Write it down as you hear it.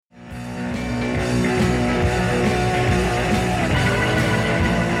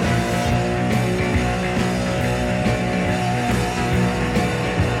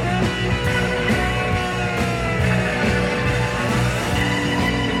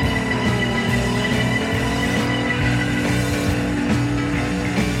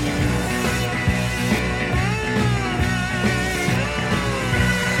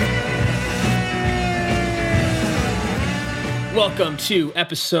welcome to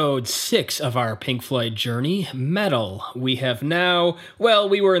episode 6 of our Pink Floyd journey, Metal. We have now,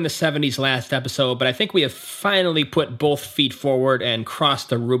 we were in the 70s last episode, but I think we have finally put both feet forward and crossed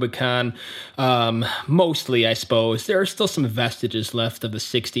the Rubicon. Mostly, I suppose. There are still some vestiges left of the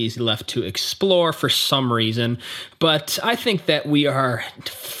 60s left to explore for some reason, but I think that we are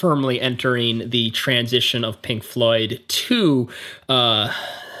firmly entering the transition of Pink Floyd to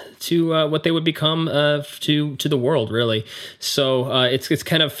what they would become to the world, really. So it's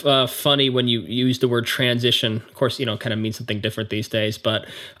kind of funny when you use the word transition. Of course, kind of means something different these days. But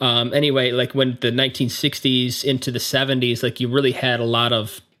anyway, like when the 1960s into the 70s, like you really had a lot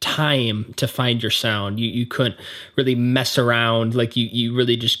of time to find your sound. You couldn't really mess around. Like you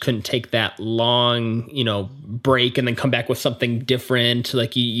really just couldn't take that long, break and then come back with something different.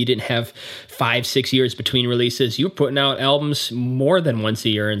 Like you didn't have 5-6 years between releases. You were putting out albums more than once a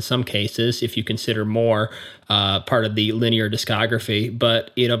year in some cases, if you consider more part of the linear discography. But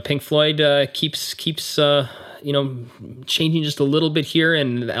Pink Floyd keeps changing just a little bit here,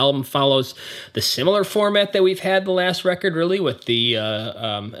 and the album follows the similar format that we've had the last record, really, with the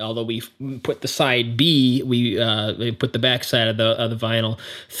although we put the side B, we put the back side of the vinyl,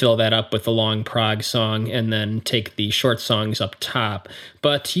 fill that up with a long prog song, and then take the short songs up top.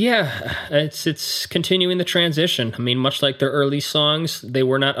 But yeah, it's continuing the transition. I mean, much like their early songs, they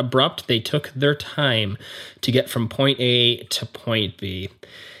were not abrupt. They took their time to get from point A to point B.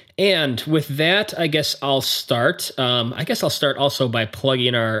 And with that, I guess I'll start. I'll start also by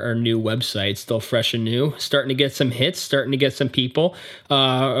plugging our new website, still fresh and new, starting to get some hits, starting to get some people.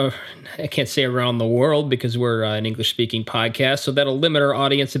 I can't say around the world because we're an English-speaking podcast, so that'll limit our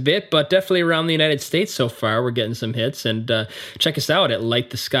audience a bit, but definitely around the United States so far, we're getting some hits. And check us out at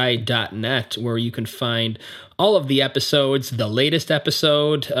lightthesky.net, where you can find all of the episodes, the latest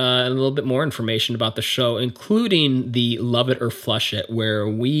episode, and a little bit more information about the show, including the Love It or Flush It, where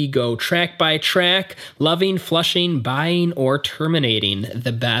we go track by track, loving, flushing, buying, or terminating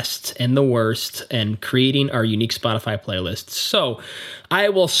the best and the worst, and creating our unique Spotify playlist. So I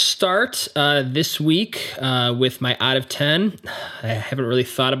will start this week with my out of 10. I haven't really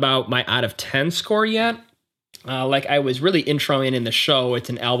thought about my out of 10 score yet. Like I was really introing in the show, it's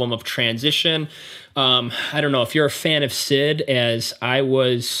an album of transition. I don't know if you're a fan of Sid, as I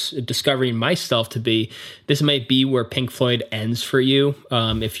was discovering myself to be. This might be where Pink Floyd ends for you,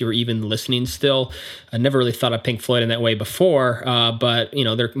 if you're even listening still. I never really thought of Pink Floyd in that way before, but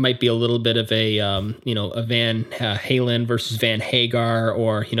there might be a little bit of a Van Halen versus Van Hagar,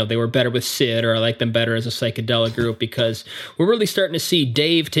 or they were better with Sid, or I like them better as a psychedelic group, because we're really starting to see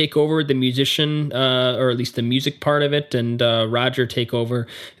Dave take over the musician, or at least the music part of it, and Roger take over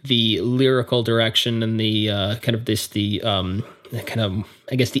the lyrical direction and the the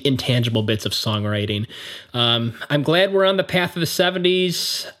intangible bits of songwriting. I'm glad we're on the path of the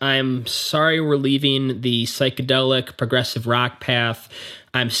 70s. I'm sorry we're leaving the psychedelic progressive rock path.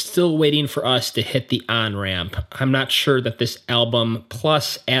 I'm still waiting for us to hit the on-ramp. I'm not sure that this album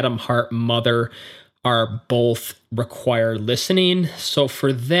plus Atom Heart Mother are both required listening. So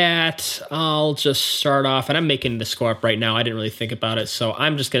for that, I'll just start off, and I'm making the score up right now. I didn't really think about it, so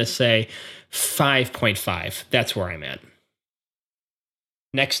I'm just going to say 5.5. That's where I'm at.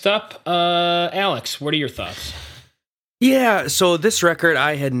 Next up, Alex, what are your thoughts? Yeah, so this record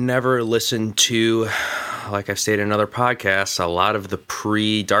I had never listened to. Like I've stated in other podcasts, a lot of the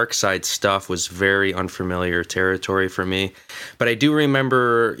pre-Dark Side stuff was very unfamiliar territory for me. But I do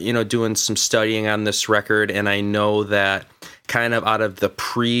remember, doing some studying on this record, and I know that kind of out of the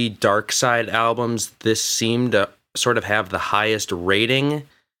pre-Dark Side albums, this seemed to sort of have the highest rating.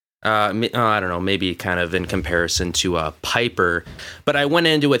 I don't know, maybe kind of in comparison to Piper. But I went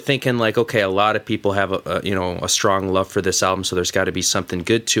into it thinking like, okay, a lot of people have a strong love for this album, so there's got to be something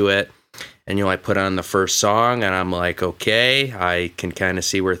good to it. And, I put on the first song and I'm like, okay, I can kind of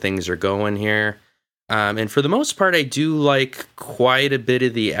see where things are going here. And for the most part, I do like quite a bit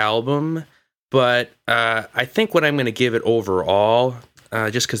of the album, but I think what I'm going to give it overall,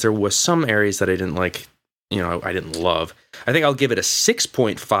 just because there was some areas that I didn't like, I didn't love, I think I'll give it a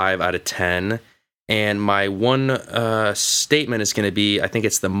 6.5 out of 10. And my one statement is going to be, I think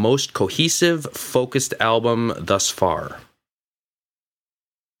it's the most cohesive, focused album thus far.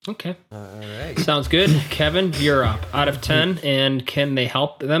 Okay. All right. Sounds good. Kevin, you're up. Out of 10, and can they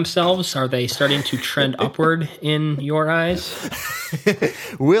help themselves? Are they starting to trend upward in your eyes?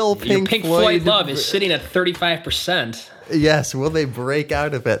 Will Your Pink Floyd love is sitting at 35%. Yes, will they break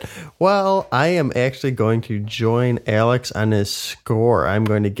out of it? Well, I am actually going to join Alex on his score. I'm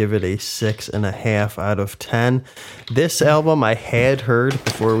going to give it a 6.5 out of 10. This album I had heard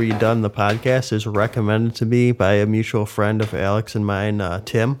before we done the podcast, is recommended to me by a mutual friend of Alex and mine,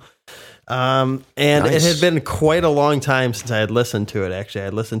 Tim. And It had been quite a long time since I had listened to it. Actually, I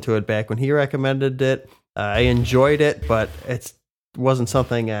listened to it back when he recommended it. I enjoyed it, but it wasn't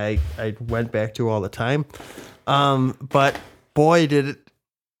something I went back to all the time. But boy, did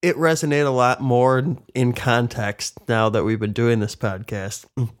it resonate a lot more in context now that we've been doing this podcast.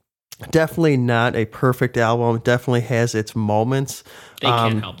 Definitely not a perfect album. Definitely has its moments. They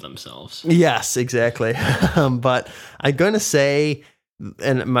can't help themselves. Yes, exactly. But I'm going to say,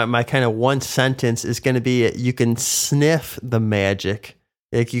 and my kind of one sentence is going to be, you can sniff the magic.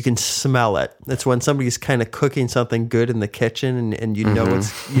 Like, you can smell it. That's when somebody's kind of cooking something good in the kitchen, and you know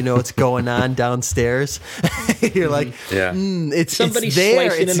it's going on downstairs. You're like, it's somebody's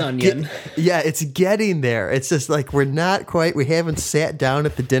there. slicing an onion. It's getting there. It's just like we haven't sat down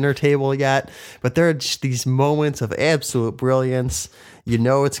at the dinner table yet, but there are just these moments of absolute brilliance. We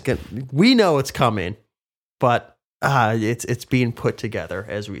know it's coming, but it's being put together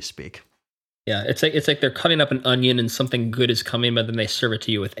as we speak. Yeah, it's like they're cutting up an onion and something good is coming, but then they serve it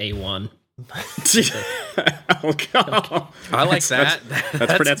to you with A1. Oh god, I like that.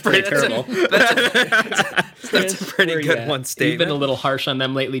 That's pretty terrible. That's a pretty good one statement. You've been a little harsh on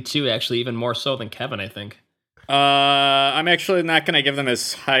them lately too, actually, even more so than Kevin, I think. I'm actually not going to give them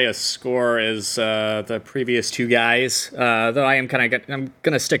as high a score as the previous two guys, though I'm going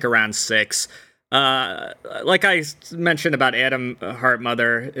to stick around 6. Like I mentioned about Atom Heart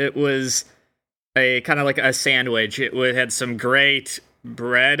Mother, it was a kind of like a sandwich. It had some great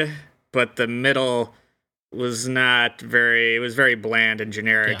bread, but the middle was very bland and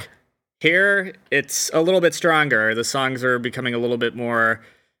generic. Yeah. Here, it's a little bit stronger. The songs are becoming a little bit more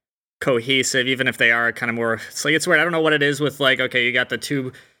cohesive, even if they are kind of more, it's weird. I don't know what it is with, like, okay, you got the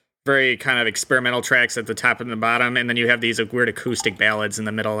two very kind of experimental tracks at the top and the bottom, and then you have these weird acoustic ballads in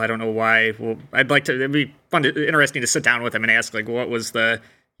the middle. I don't know why. Well, it'd be interesting to sit down with them and ask, like, what was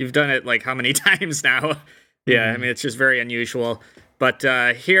you've done it, like, how many times now? Yeah, I mean, it's just very unusual. But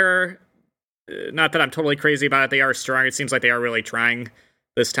here, not that I'm totally crazy about it, they are strong. It seems like they are really trying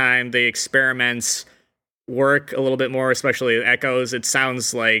this time. The experiments work a little bit more, especially the echoes. It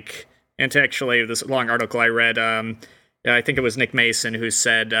sounds like, and actually, this long article I read, I think it was Nick Mason who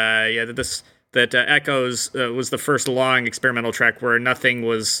said, that Echoes was the first long experimental track where nothing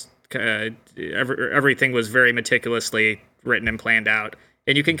was, everything was very meticulously written and planned out.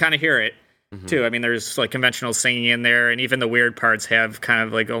 And you can kind of hear it, too. I mean, there's like conventional singing in there, and even the weird parts have kind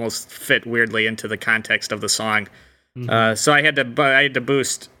of like almost fit weirdly into the context of the song. So I had to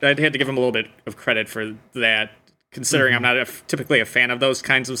boost, I had to give him a little bit of credit for that, considering I'm not typically a fan of those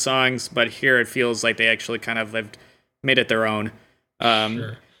kinds of songs, but here it feels like they actually kind of have made it their own.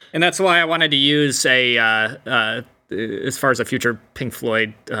 Sure. And that's why I wanted to use as far as a future Pink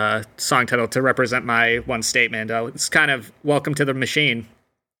Floyd song title to represent my one statement. It's kind of Welcome to the Machine.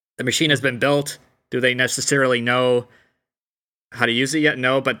 The machine has been built. Do they necessarily know how to use it yet?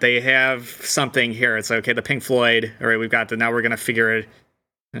 No, but they have something here. It's okay, the Pink Floyd, all right, we've got now we're going to figure it.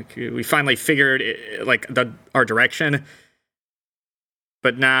 Okay, we finally figured our direction.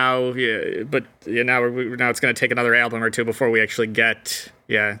 But now, now it's going to take another album or two before we actually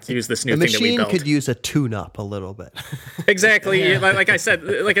use this new thing that we built. The machine could use a tune-up a little bit. Exactly. Yeah. Like I said,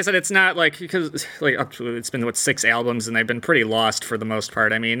 it's not like, because it's been 6 albums and they've been pretty lost for the most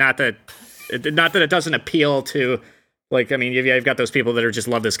part. I mean, not that it doesn't appeal to, like, I mean, you've got those people that are just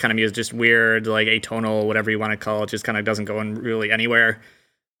love this kind of music, just weird, like atonal, whatever you want to call it, just kind of doesn't go in really anywhere.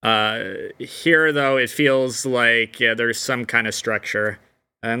 Here though, it feels like there's some kind of structure.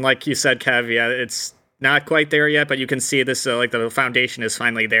 And like you said, Kev, it's not quite there yet, but you can see this, like the foundation is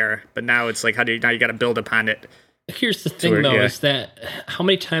finally there. But now it's like, now you got to build upon it. Here's the thing, is that how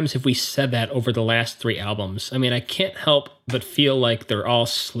many times have we said that over the last 3 albums? I mean, I can't help but feel like they're all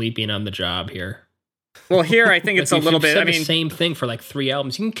sleeping on the job here. Well, here I think it's a little bit. I mean, the same thing for like 3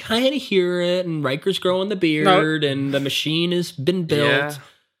 albums. You can kind of hear it, and Riker's growing the beard, and the machine has been built.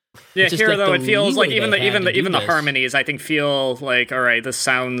 Yeah, here like though it feels like even the harmonies I think feel like, all right, this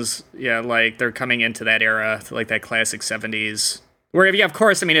sounds like they're coming into that era, like that classic 70s. Where of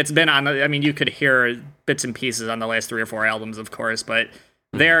course, I mean it's been on. I mean you could hear bits and pieces on the last 3 or 4 albums, of course, but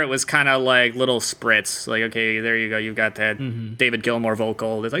there it was kind of like little spritz. Like, okay, there you go, you've got that David Gilmour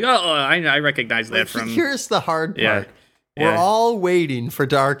vocal. It's like, oh, I recognize that from. Here's the hard part. We're all waiting for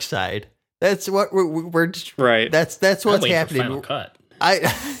Dark Side. That's what we're right. That's what's happening. Final Cut.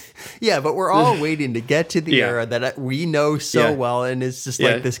 Yeah, but we're all waiting to get to the era that we know so well, and it's just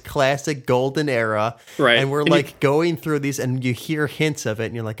like this classic golden era. Right. And we're like going through these, and you hear hints of it,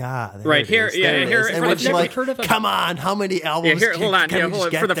 and you're like, there right it here, is, there it is. And I've we're just never like, heard of it. come on, how many albums? Hold on. Can we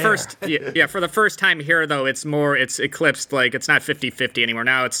just For the get first, there? for the first time here though, it's eclipsed. Like it's not 50-50 anymore.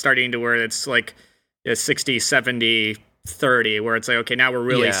 Now it's starting to where it's like 60, 70, 30, where it's like, okay, now we're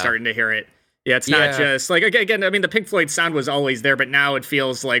really starting to hear it. Yeah, it's not just like, again, I mean, the Pink Floyd sound was always there, but now it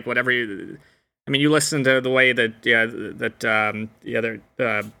feels like whatever you listen to the way that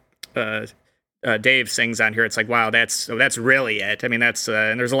Dave sings on here. It's like, wow, that's really it. I mean, that's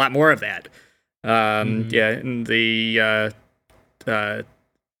and there's a lot more of that. And the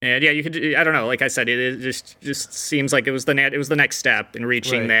and you could, I don't know. Like I said, it just seems like it was the next step in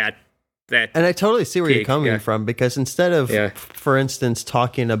reaching that. And I totally see where you're coming from, because instead of, for instance,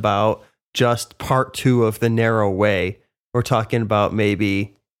 talking about just part 2 of The Narrow Way, we're talking about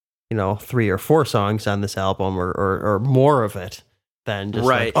maybe, 3 or 4 songs on this album or more of it than just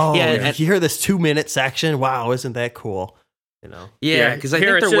like, you hear this 2-minute section. Wow, isn't that cool? Yeah, because I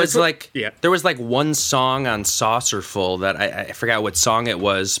think there was like one song on Saucerful that I forgot what song it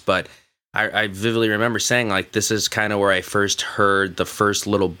was, but I vividly remember saying, like, this is kind of where I first heard the first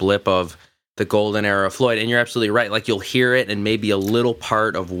little blip of the golden era of Floyd. And you're absolutely right. Like, you'll hear it and maybe a little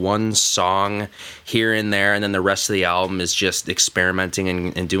part of one song here and there, and then the rest of the album is just experimenting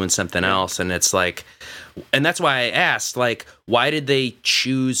and doing something else. And it's like, and that's why I asked, like, why did they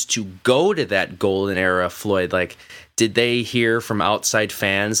choose to go to that golden era of Floyd? Like, did they hear from outside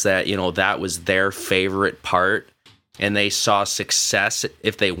fans that, that was their favorite part? And they saw success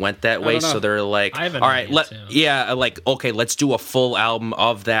if they went that way, so they're like, "All right, okay, let's do a full album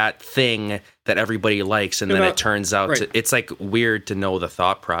of that thing that everybody likes." And then it turns out it's like weird to know the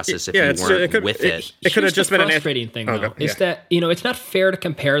thought process if you weren't with it. It could have just been an frustrating thing, though. Is that it's not fair to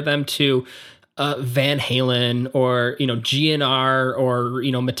compare them to Van Halen or GNR or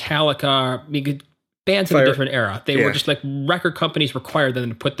Metallica. Bands in a different era. They were just like, record companies required them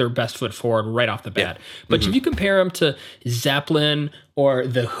to put their best foot forward right off the bat. But if you compare them to Zeppelin or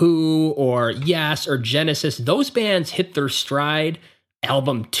The Who or Yes or Genesis, those bands hit their stride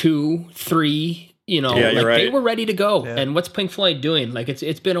album 2, 3. They were ready to go. Yeah. And what's Pink Floyd doing? Like,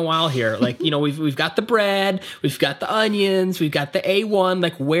 it's been a while here. Like, we've got the bread, we've got the onions, we've got the A1.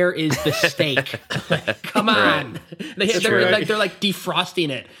 Like, where is the steak? Like, come on. They're like defrosting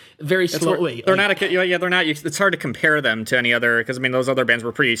it very slowly. They're not. They're not. It's hard to compare them to any other, because those other bands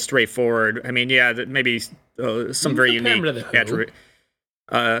were pretty straightforward. Maybe some very unique.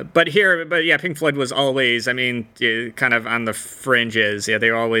 But Pink Floyd was always, kind of on the fringes. Yeah, they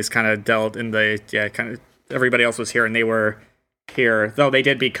always kind of dealt in the, everybody else was here and they were here. Though they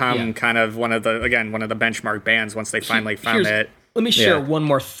did become kind of one of the benchmark bands once they finally found it. Let me share one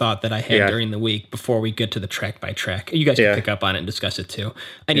more thought that I had during the week before we get to the track by track. You guys can pick up on it and discuss it too.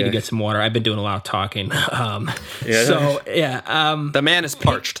 I need to get some water. I've been doing a lot of talking. The man is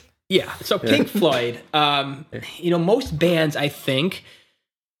parched. So Pink Floyd, most bands, I think,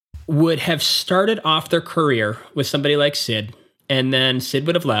 would have started off their career with somebody like Sid, and then Sid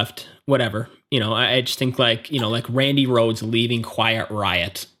would have left, whatever. I just think like Randy Rhoads leaving Quiet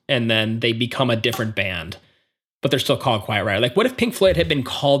Riot, and then they become a different band, but they're still called Quiet Riot. Like, what if Pink Floyd had been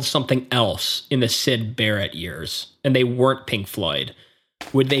called something else in the Sid Barrett years, and they weren't Pink Floyd?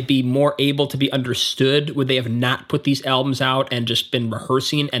 Would they be more able to be understood? Would they have not put these albums out and just been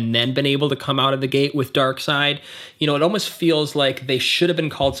rehearsing and then been able to come out of the gate with Dark Side? It almost feels like they should have been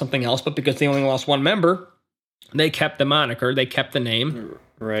called something else, but because they only lost one member, they kept the moniker, they kept the name.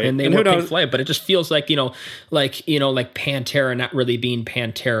 Right. And they were Pink Floyd, but it just feels like, like Pantera not really being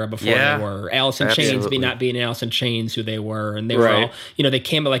Pantera before they were. Alice in Chains not being Alice in Chains who they were. And they were all, they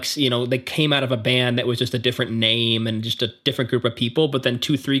came they came out of a band that was just a different name and just a different group of people, but then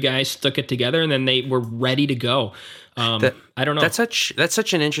 2-3 guys stuck it together and then they were ready to go. I don't know. That's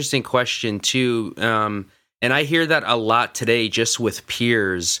such an interesting question too. And I hear that a lot today just with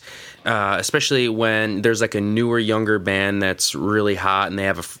peers, especially when there's like a newer, younger band that's really hot and they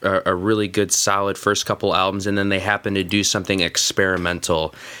have a really good, solid first couple albums, and then they happen to do something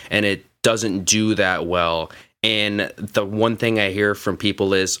experimental and it doesn't do that well. And the one thing I hear from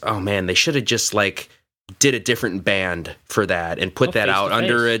people is, oh man, they should have just like did a different band for that and put that out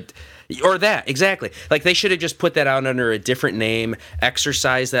under it. Or that, exactly. Like, they should have just put that out under a different name,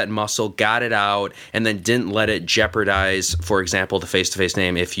 exercised that muscle, got it out, and then didn't let it jeopardize, for example, the Face-to-Face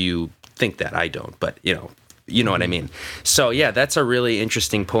name, if you think that. I don't, but, you know what I mean. So, yeah, that's a really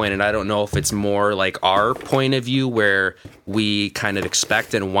interesting point, and I don't know if it's more like our point of view where we kind of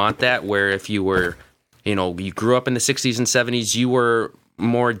expect and want that, where if you were you grew up in the 60s and 70s, you were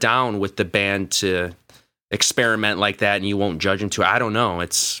more down with the band to experiment like that, and you won't judge into it. I don't know. I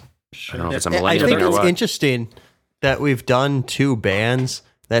don't know if it's a I millennial think or it's what. interesting that we've done two bands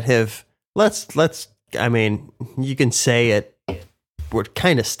that have I mean, you can say it would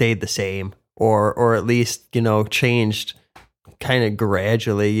kind of stayed the same, or at least changed kind of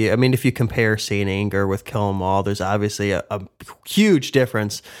gradually. I mean, if you compare Saint Anger with Kill 'Em All, there's obviously a huge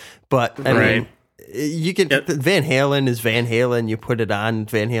difference. But I mean, you can Van Halen is Van Halen. You put it on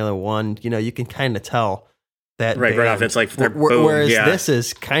Van Halen 1, you can kind of tell that right off. It's like boom, whereas this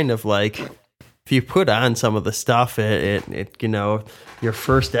is kind of like, if you put on some of the stuff, it your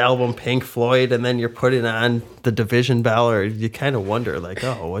first album, Pink Floyd, and then you're putting on the Division Bell, or you kind of wonder like,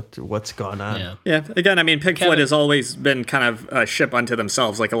 oh, what's going on? Yeah. Again, I mean, Pink Floyd has always been kind of a ship unto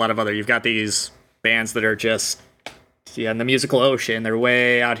themselves, like a lot of other. You've got these bands that are just in the musical ocean. They're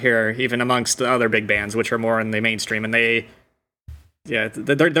way out here, even amongst the other big bands, which are more in the mainstream, and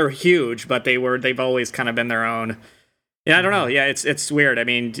they're huge, but they've always kind of been their own. Yeah, I don't know. Yeah, it's weird. I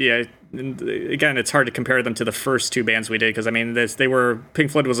mean, again, it's hard to compare them to the first two bands we did, because I mean, Pink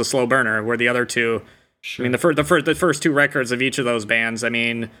Floyd was a slow burner, where the other two, I mean, the first two records of each of those bands, I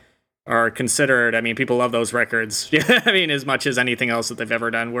mean, are considered. I mean, people love those records. Yeah, I mean, as much as anything else that they've ever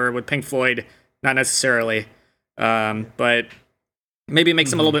done. Where with Pink Floyd, not necessarily, but maybe it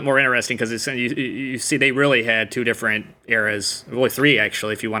makes them a little bit more interesting, because you see they really had two different eras, really three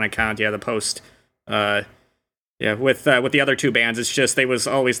actually, if you want to count the post. With the other two bands, it's just they was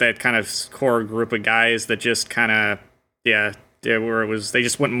always that kind of core group of guys that just kind of they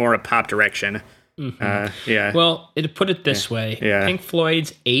just went more a pop direction. Mm-hmm. Well, to put it this way, Pink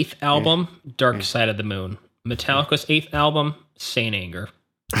Floyd's 8th album, Dark Side of the Moon. Metallica's 8th album, Saint Anger.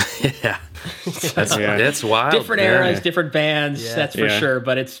 That's wild. Different eras, different bands, that's for sure.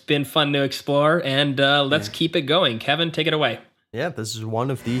 But it's been fun to explore, and let's keep it going. Kevin, take it away. Yeah, this is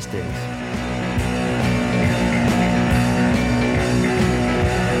One of These Days.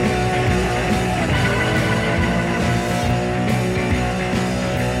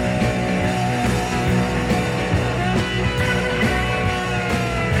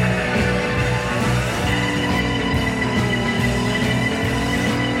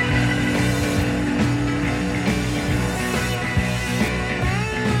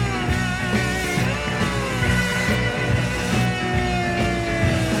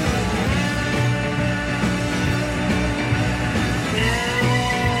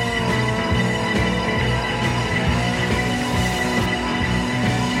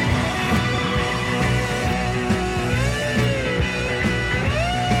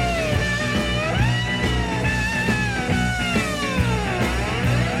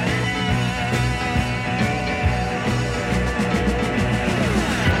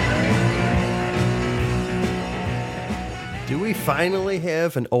 Finally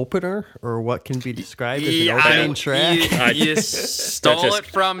have an opener, or what can be described as an opening track. You stole it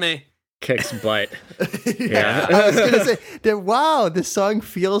from me. Kicks butt. I was gonna say that. Wow, this song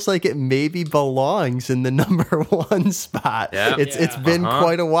feels like it maybe belongs in the #1 spot. It's been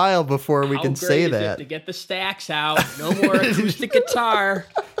quite a while before we can say that. To get the stacks out, no more acoustic guitar.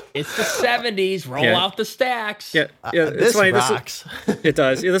 It's the 70s. Roll out the stacks. This rocks. It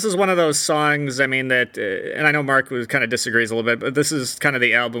does. This is one of those songs, I mean, that, and I know Mark kind of disagrees a little bit, but this is kind of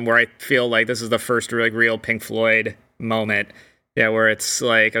the album where I feel like this is the first real Pink Floyd moment. Yeah, where it's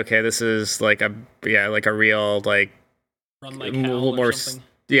like, okay, this is like a real, like, Run Like Hell or something.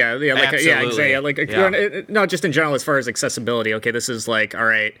 No, just in general, as far as accessibility. Okay, this is like, all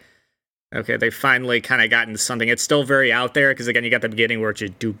right. Okay, they finally kind of gotten something. It's still very out there, because again, you got the beginning where it's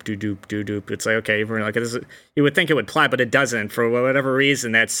just doop doop doop doop doop. It's like, okay, like this is, you would think it would play, but it doesn't for whatever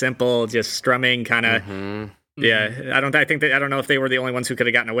reason. That simple, just strumming kind of. Yeah, I don't know if they were the only ones who could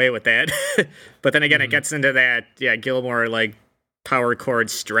have gotten away with that. But then again, it gets into that Gilmour like power chord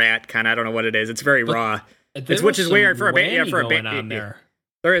strat kind of. I don't know what it is. It's very raw. Which is weird for a band. For a band on there.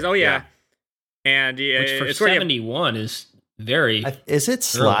 There is. Oh yeah. And which for 71 is very. Is it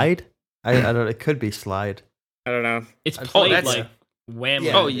slide? I don't. It could be slide. I don't know. It's played like Wham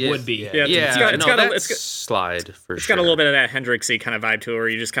would be. It's got a slide for sure. It's got a little bit of that Hendrixy kind of vibe to it, where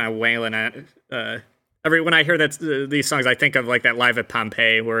you just kind of wailing at. When I hear these songs, I think of like that Live at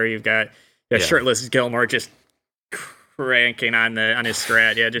Pompeii, where you've got shirtless Gilmour just cranking on his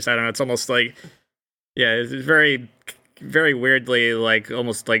strat. Yeah, just I don't know. It's almost like it's very, very weirdly like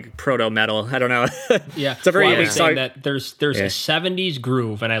almost like proto metal. I don't know. It's a very unique song. That there's a 70s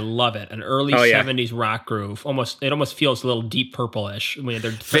groove, and I love it. An early 70s rock groove. It almost feels a little Deep Purple-ish when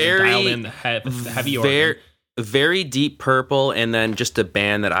they're dialed in the heavy organ. very Deep Purple, and then just a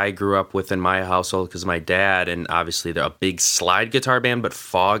band that I grew up with in my household because my dad, and obviously they're a big slide guitar band, but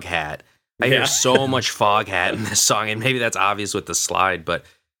Foghat. I hear so much Foghat in this song, and maybe that's obvious with the slide, but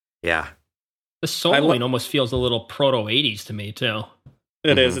yeah. The soloing almost feels a little proto-80s to me, too.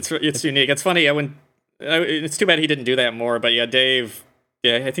 It is. It's unique. It's funny. It's too bad he didn't do that more, but yeah, Dave,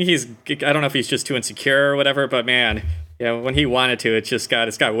 I think I don't know if he's just too insecure or whatever, but man, yeah, when he wanted to, it's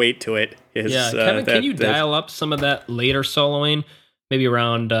got weight to it. Kevin, can you dial up some of that later soloing? Maybe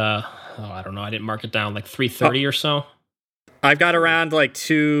around, I don't know, I didn't mark it down, like 3:30 or so? I've got around like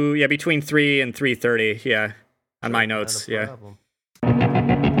between 3 and 3:30, on my notes, Problem.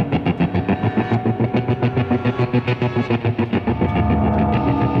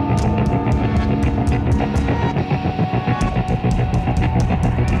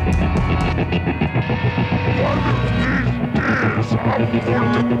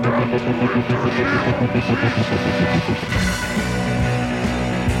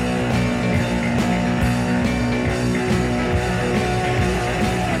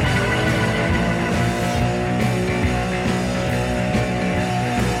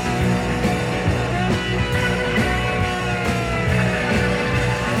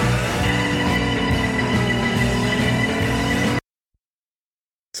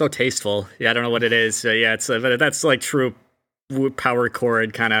 So tasteful. Yeah, I don't know what it is. But that's like true power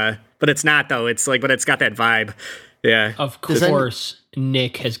chord kind of, but it's not though. It's like, but it's got that vibe. Yeah. Of course,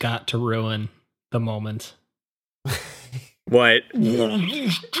 Nick has got to ruin the moment. What? Yeah.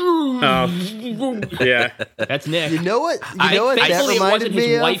 That's Nick. You know what? Thankfully, That it reminded wasn't me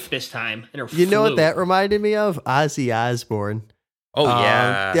his of. wife this time. And her You know what flute. that reminded me of? Ozzy Osbourne. Oh,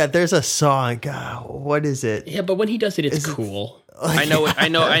 yeah. Yeah, there's a song. God, what is it? Yeah, but when he does it, it's cool. I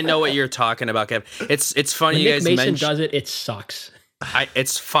know what you're talking about, Kev. It's funny When you Nick guys Mason mentioned. does it, it sucks.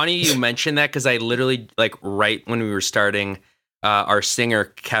 It's funny you mentioned that because I literally right when we were starting, our singer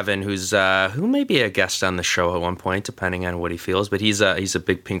Kevin, who may be a guest on the show at one point, depending on what he feels, but he's a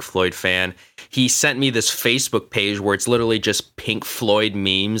big Pink Floyd fan. He sent me this Facebook page where it's literally just Pink Floyd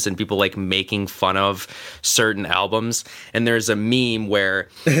memes and people like making fun of certain albums. And there's a meme where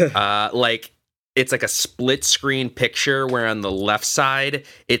it's like a split screen picture where on the left side,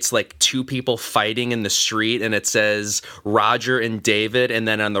 it's like two people fighting in the street and it says Roger and David. And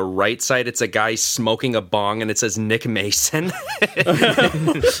then on the right side, it's a guy smoking a bong and it says Nick Mason.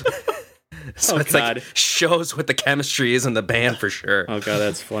 So it's God. like shows what the chemistry is in the band for sure. Oh God,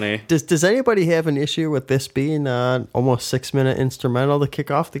 that's funny. Does anybody have an issue with this being almost 6-minute instrumental to kick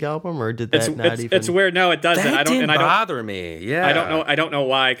off the album, or did that even? It's weird. No, it doesn't. That didn't bother me. Yeah, I don't know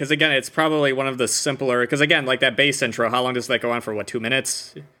why. Because again, it's probably one of the simpler. Because again, like that bass intro, how long does that go on for? What, 2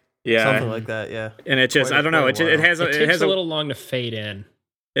 minutes? Yeah, Something like that. Yeah, and it just I don't know. It takes a little long to fade in.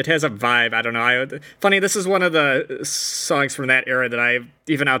 It has a vibe. I don't know. Funny, this is one of the songs from that era that I,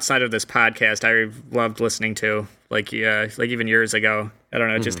 even outside of this podcast, I loved listening to. Like even years ago. I don't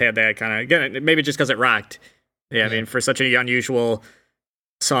know. It just had that kind of, again, maybe just because it rocked. Yeah, I mean, for such an unusual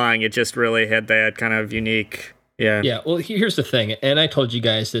song, it just really had that kind of unique. Yeah. Yeah. Well, here's the thing, and I told you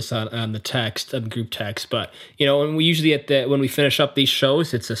guys this on the text, on the group text, but when we usually when we finish up these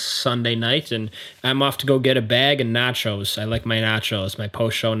shows, it's a Sunday night, and I'm off to go get a bag of nachos. I like my nachos, my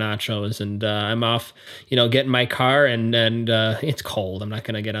post-show nachos, and I'm off, get in my car, and it's cold. I'm not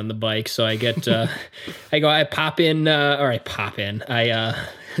gonna get on the bike, so I get, I pop in.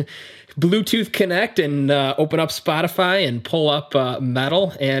 Bluetooth connect and open up Spotify and pull up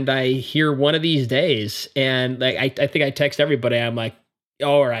metal, and I hear One of These Days, and like I think I text everybody. I'm like,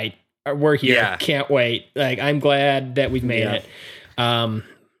 all right, we're here. Yeah. Can't wait. Like, I'm glad that we've made it.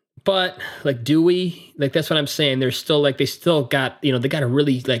 But like, do we? Like, that's what I'm saying. There's still they still got, they got to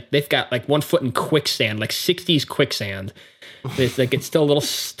really they've got like 1 foot in quicksand, like 60s quicksand. It's like, it's still a little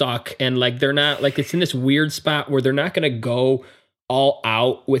stuck, and like they're not, like, it's in this weird spot where they're not going to go all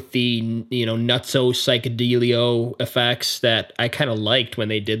out with the nutso psychedelio effects that I kind of liked when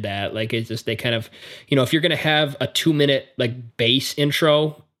they did that. Like, it's just, they kind of, if you're gonna have a 2-minute like bass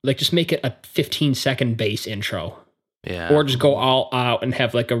intro, like just make it a 15-second bass intro. Yeah. Or just go all out and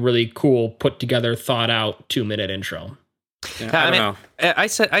have like a really cool, put together, thought out 2-minute intro. Yeah, I don't know. I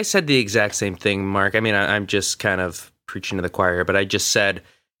said the exact same thing, Mark. I mean, I'm just kind of preaching to the choir, but I just said,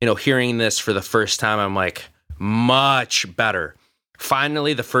 hearing this for the first time, I'm like, much better.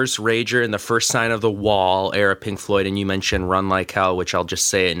 Finally, the first Rager and the first Sign of the Wall era Pink Floyd, and you mentioned Run Like Hell, which I'll just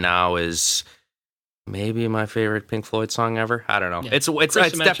say it now is maybe my favorite Pink Floyd song ever. I don't know. Yeah. It's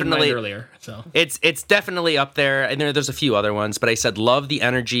Chris definitely mine earlier. So it's definitely up there, and there's a few other ones. But I said love the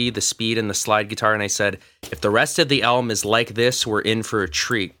energy, the speed, and the slide guitar, and I said if the rest of the album is like this, we're in for a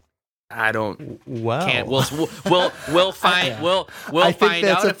treat. I don't. Wow. Can't. We'll find. We'll I think find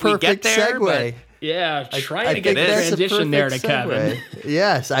that's out a if we get perfect there. segue. Yeah, trying I to get think the that's a transition there to perfect Kevin. segue.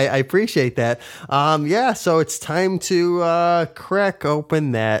 Yes, I appreciate that. So it's time to crack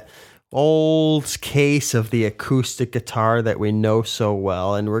open that old case of the acoustic guitar that we know so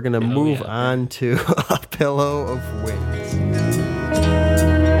well, and we're going to move on to A Pillow of Wings.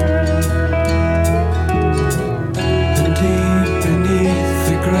 Deep beneath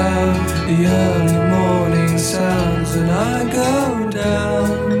the ground, the early morning sounds, and I go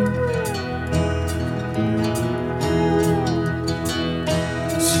down.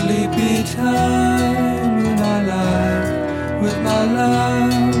 Sleepy time when I lie with my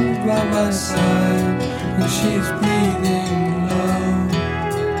love by my side, and she's breathing low.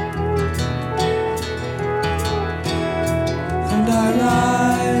 And I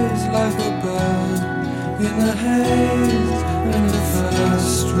rise like a bird in the haze when the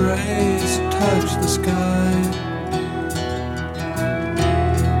first rays touch the sky.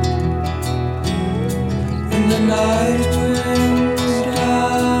 And the night winds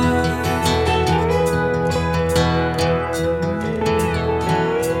die.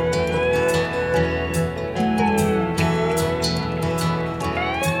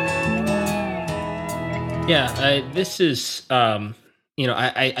 Yeah, this is, I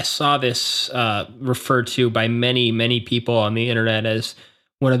saw this referred to by many people on the internet as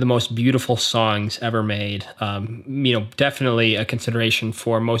one of the most beautiful songs ever made. Definitely a consideration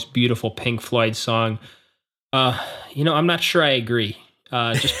for most beautiful Pink Floyd song. I'm not sure I agree.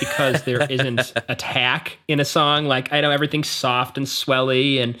 Just because there isn't attack in a song. Like, I know everything's soft and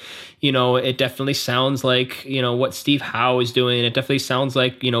swelly, and, it definitely sounds like, what Steve Howe is doing. It definitely sounds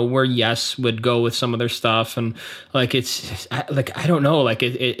like, where Yes would go with some of their stuff. And like, I don't know, like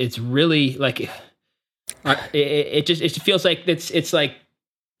it's really like, it feels like it's like,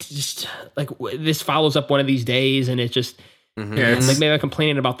 just like this follows up one of these days, and it just, like maybe I'm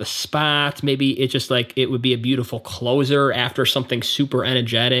complaining about the spots. Maybe it's just like it would be a beautiful closer after something super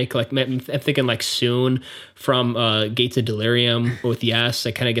energetic. Like I'm thinking like Soon from Gates of Delirium with Yes.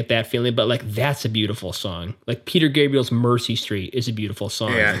 I kind of get that feeling, but like that's a beautiful song. Like Peter Gabriel's Mercy Street is a beautiful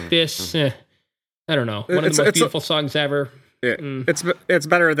song. Yeah. Like this, I don't know, one of the most beautiful songs ever. Yeah. It's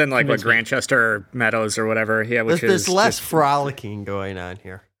better than like what Grantchester Meadows or whatever. Yeah, which There's is less frolicking going on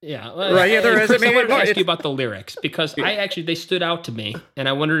here. Yeah, right. Yeah, there is. Chris, I wanted to ask you about the lyrics because they stood out to me, and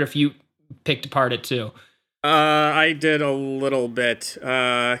I wondered if you picked apart it too. I did a little bit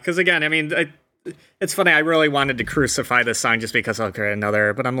because again, I mean, it's funny. I really wanted to crucify this song just because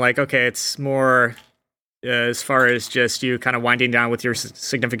but I'm like, okay, it's more as far as just you kind of winding down with your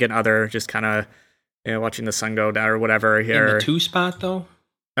significant other, just kind of watching the sun go down or whatever. Here, in the 2 spot though.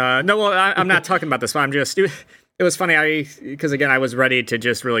 No, well, I'm not talking about this one. I'm just. It was funny, because again, I was ready to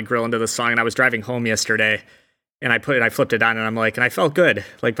just really grill into the song, and I was driving home yesterday, and I flipped it on, and I'm like, and I felt good.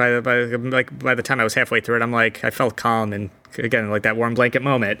 Like by the time I was halfway through it, I'm like, I felt calm, and again, like that warm blanket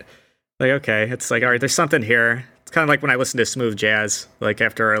moment. Like, okay, it's like, all right, there's something here. It's kind of like when I listen to smooth jazz, like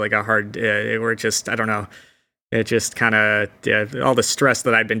after like a hard, where it just, I don't know, it just kind of, all the stress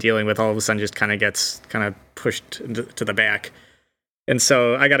that I've been dealing with all of a sudden just kind of gets kind of pushed to the back. And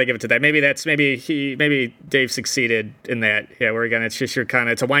so I got to give it to that. Maybe Dave succeeded in that. Yeah, where again, it's just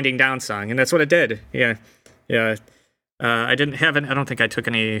it's a winding down song, and that's what it did. Yeah. I don't think I took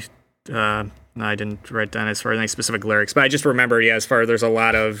any. No, I didn't write down as far as any specific lyrics, but I just remember. Yeah, as far as there's a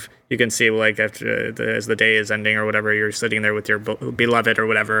lot of, you can see like after as the day is ending or whatever, you're sitting there with your beloved or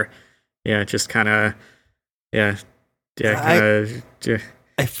whatever. Yeah, just kind of. Yeah.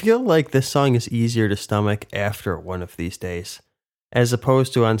 I feel like this song is easier to stomach after one of these days, as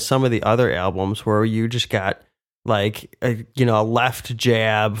opposed to on some of the other albums where you just got like a left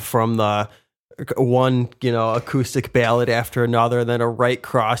jab from the one acoustic ballad after another, then a right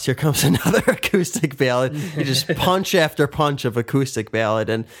cross, here comes another acoustic ballad. You just punch after punch of acoustic ballad,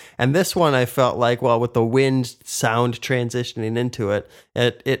 and this one I felt like, well, with the wind sound transitioning into it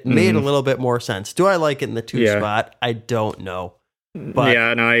made a little bit more sense. Do I like it in the 2 spot? I don't know. But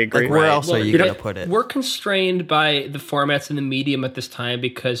yeah, no, I agree. Like, where else are you going to put it? We're constrained by the formats and the medium at this time,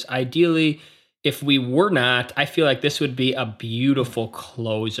 because ideally, if we were not, I feel like this would be a beautiful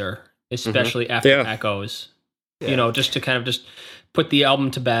closer, especially after Echoes. Just to kind of just put the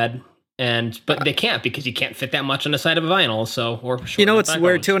album to bed. But they can't, because you can't fit that much on the side of a vinyl. So, it's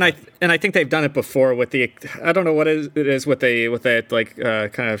weird too, and I think they've done it before with the, I don't know what it is with that like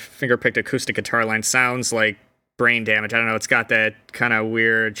kind of finger picked acoustic guitar line. Sounds like Brain Damage. I don't know. It's got that kind of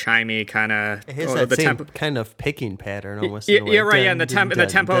weird, chimey kind of. It has that same kind of picking pattern almost. Yeah, in a way. right. Yeah, and the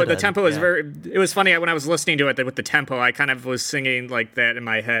tempo is very. It was funny when I was listening to it with the tempo. I kind of was singing like that in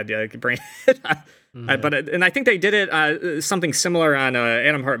my head. Like brain. And I think they did it something similar on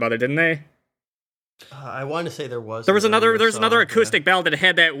Adam Hart Mother, didn't they? I want to say there was. There's another acoustic bell that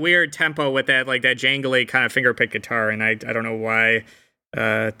had that weird tempo with that like that jangly kind of finger pick guitar, and I don't know why.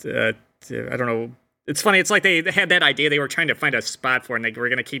 I don't know. It's funny. It's like they had that idea. They were trying to find a spot for it, and they were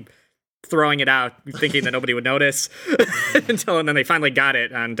going to keep throwing it out, thinking that nobody would notice and then they finally got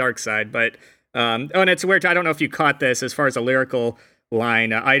it on Dark Side. But and it's weird. I don't know if you caught this as far as a lyrical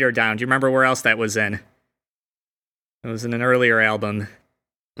line, Eider Down. Do you remember where else that was in? It was in an earlier album.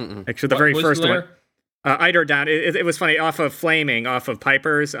 Actually, the very first one. Eider Down. It was funny. Off of Flaming, off of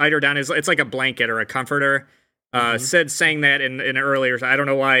Pipers. Eider Down it's like a blanket or a comforter. Sid sang that in earlier. I don't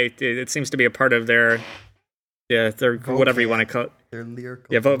know why. It seems to be a part of their whatever you want to call it. Their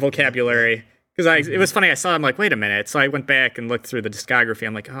lyrical. Yeah, vocabulary. Because it was funny. I saw. I'm like, wait a minute. So I went back and looked through the discography.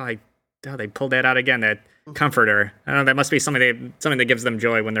 I'm like, they pulled that out again. That comforter. I don't know. That must be something that gives them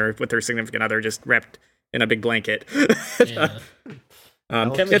joy when they're with their significant other, just wrapped in a big blanket. Yeah.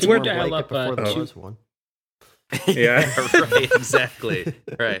 It's weird to dial up before there was one. Yeah. Right, exactly.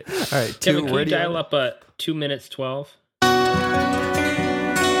 Right. All right, Kevin, can you dial up 2 minutes 12?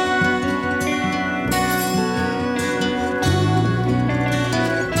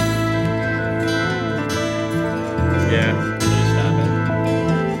 Yeah. Can you stop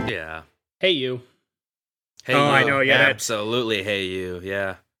it? Yeah. Hey, you. Hey, Oh, you. I know, yeah, that- Absolutely. Hey, you.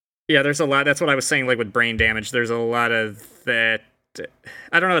 Yeah. Yeah, there's a lot. That's what I was saying, like with Brain Damage. There's a lot of that.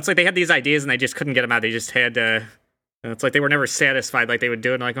 I don't know. It's like they had these ideas and they just couldn't get them out. They just had to. It's like they were never satisfied. Like they would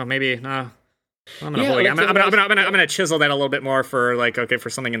do it. And like, oh, maybe no. I'm gonna chisel that a little bit more for like for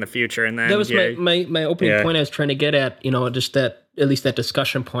something in the future. And then that was my opening point. I was trying to get at, just that, at least that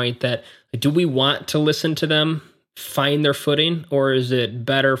discussion point, that do we want to listen to them find their footing, or is it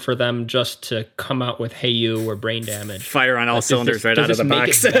better for them just to come out with Hey You or Brain Damage? Fire on all cylinders right out of the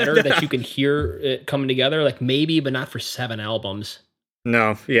box. Does this make it better that you can hear it coming together? Like maybe, but not for 7 albums.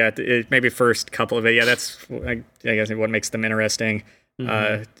 No, yeah, maybe first couple of it. Yeah, that's I guess what makes them interesting.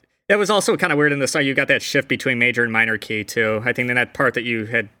 It was also kind of weird in the song. You got that shift between major and minor key too. I think in that part that you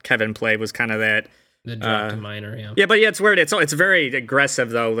had Kevin play was kind of that. The drop to minor, yeah. Yeah, but it's weird. It's very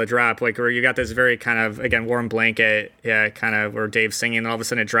aggressive though. The drop, like where you got this very kind of again warm blanket, kind of where Dave's singing, and all of a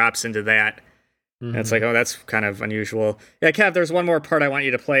sudden it drops into that. And it's like, oh, that's kind of unusual. Yeah, Kev, there's one more part I want you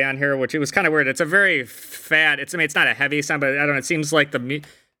to play on here, which it was kind of weird. It's a very fat. It's not a heavy sound, but I don't know. It seems like the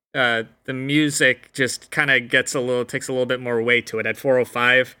music just kind of takes a little bit more weight to it at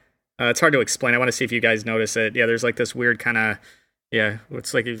 4:05. It's hard to explain. I want to see if you guys notice it. Yeah, there's like this weird kind of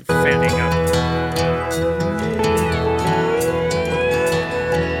it's like fanning up.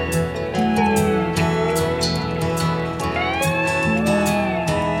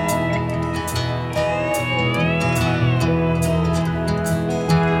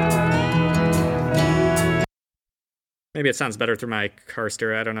 Maybe it sounds better through my car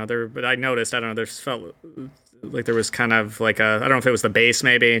stereo. I don't know. But I noticed. I don't know. There felt like there was kind of like I don't know if it was the bass.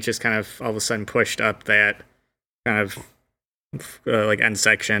 Maybe it just kind of all of a sudden pushed up that kind of like end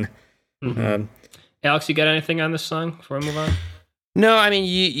section. Alex, you got anything on this song before we move on? No, I mean,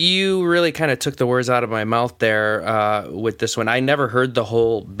 you really kind of took the words out of my mouth there with this one. I never heard the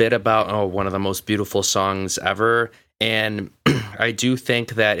whole bit about one of the most beautiful songs ever. And I do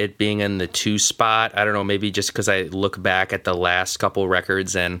think that it being in the 2 spot, I don't know, maybe just because I look back at the last couple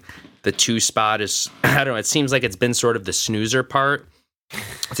records and the 2 spot is, I don't know, it seems like it's been sort of the snoozer part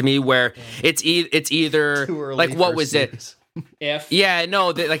to me, where it's either like, what was it? If. Yeah,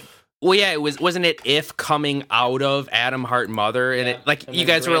 no, wasn't it If coming out of Adam Hart Mother? And it like, and you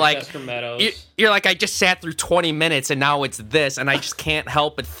guys were like, you're like, I just sat through 20 minutes and now it's this. And I just can't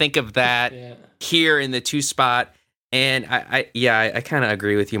help but think of that here in the 2 spot. And I kind of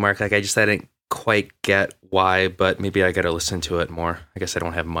agree with you, Mark. Like, I didn't quite get why, but maybe I got to listen to it more. I guess I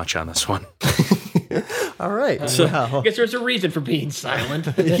don't have much on this one. All right. I guess there's a reason for being silent.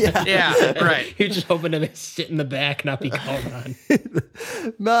 Yeah, right. You're just hoping to sit in the back, not be called on.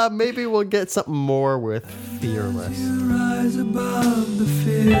 Maybe we'll get something more with Fearless. Rise above the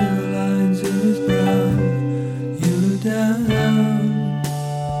fear lines in his brow. You look down,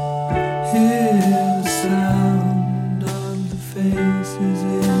 hear the sound of the faces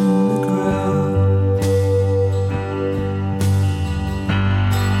in the crowd.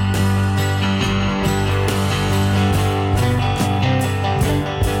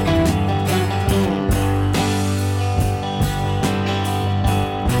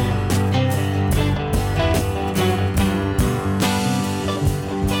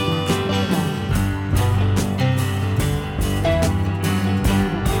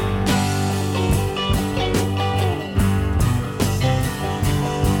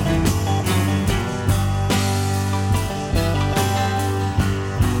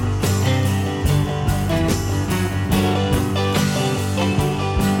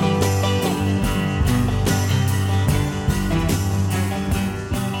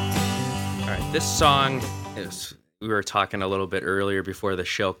 This song is, we were talking a little bit earlier before the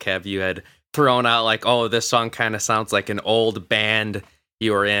show, Kev, you had thrown out like, oh, this song kind of sounds like an old band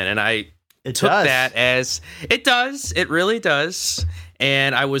you were in. And I took that as, it does, it really does.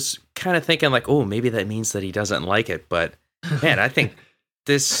 And I was kind of thinking like, oh, maybe that means that he doesn't like it. But man, I think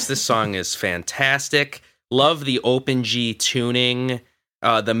this song is fantastic. Love the open G tuning.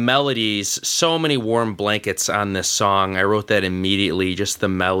 The melodies, so many warm blankets on this song. I wrote that immediately. Just the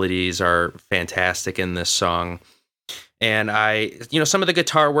melodies are fantastic in this song. And some of the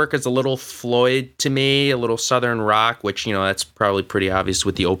guitar work is a little Floyd to me, a little Southern rock, which, that's probably pretty obvious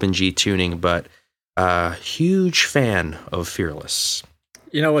with the open G tuning, but huge fan of Fearless.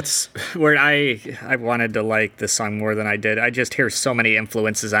 What's where I wanted to like this song more than I did. I just hear so many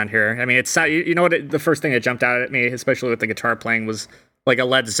influences on here. I mean, it's not, the first thing that jumped out at me, especially with the guitar playing, was like a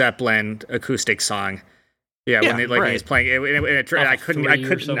Led Zeppelin acoustic song. When he's playing it, I couldn't,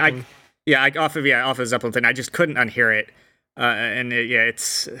 off of Zeppelin thing, I just couldn't unhear it.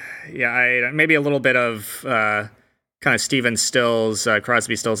 Maybe a little bit of kind of Stephen Stills,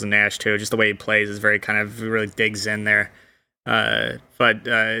 Crosby, Stills and Nash too. Just the way he plays is very kind of really digs in there. But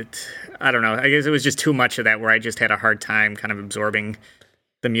I don't know. I guess it was just too much of that where I just had a hard time kind of absorbing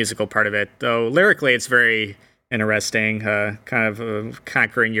the musical part of it. Though lyrically, it's very interesting, kind of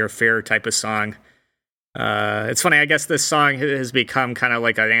conquering your fear type of song. It's funny. I guess this song has become kind of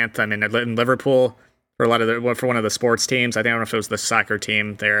like an anthem in Liverpool for one of the sports teams. I don't know if it was the soccer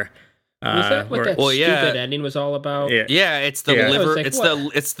team there. Was that what that stupid ending was all about? Yeah, it's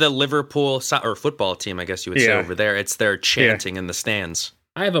the it's the Liverpool or football team, I guess you would say over there. It's their chanting in the stands.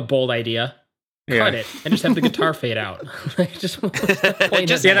 I have a bold idea. Cut it and just have the guitar fade out. That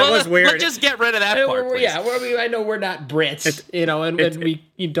was weird. Let's just get rid of that part. I know we're not Brits, and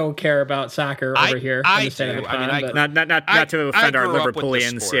we don't care about soccer over here. I do. Not to offend our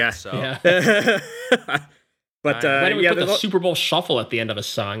Liverpoolians. But why don't we put the Super Bowl shuffle at the end of a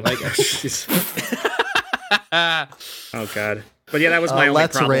song? Like, oh God! But that was my only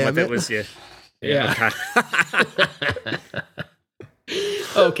problem with it. Was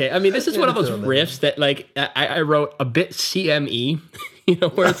Okay, I mean, this is one of those riffs that, like, I wrote a bit CME,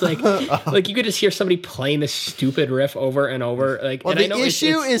 where it's like you could just hear somebody playing this stupid riff over and over. Like, well, the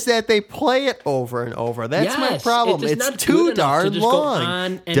issue is that they play it over and over. That's my problem. It's too darn long.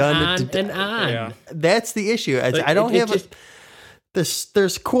 On and on. Yeah. That's the issue. I don't have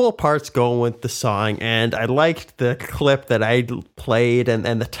there's cool parts going with the song, and I liked the clip that I played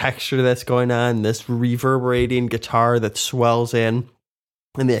and the texture that's going on, this reverberating guitar that swells in,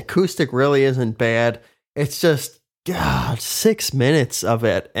 and the acoustic really isn't bad. It's just, God, 6 minutes of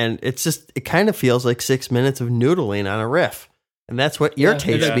it, and it kind of feels like 6 minutes of noodling on a riff, and that's what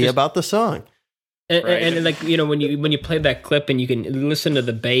irritates me about the song. And like, when you play that clip and you can listen to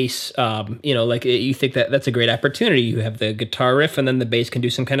the bass, like you think that's a great opportunity. You have the guitar riff and then the bass can do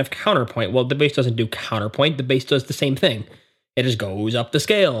some kind of counterpoint. Well, the bass doesn't do counterpoint. The bass does the same thing. It just goes up the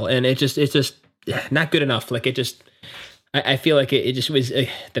scale, and it's just not good enough. Like, I feel like it just was,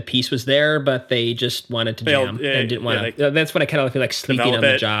 the piece was there, but they just wanted to jam and didn't want to. That's when I kind of feel like sleeping on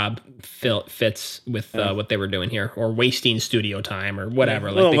the job fits with what they were doing here, or wasting studio time or whatever.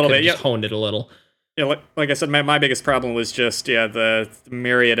 Like, they could have just honed it a little. Yeah, like I said, my biggest problem was just the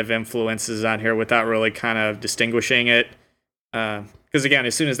myriad of influences on here without really kind of distinguishing it. Because again,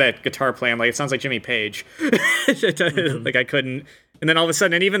 as soon as that guitar play, I'm like, it sounds like Jimmy Page. Like, I couldn't. And then all of a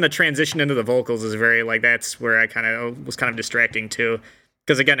sudden, and even the transition into the vocals is very like, that's where I kind of was kind of distracting too.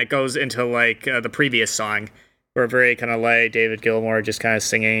 Because again, it goes into like the previous song, where very kind of like David Gilmour just kind of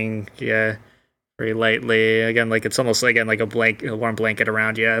singing, very lightly. Again, like it's almost like a warm blanket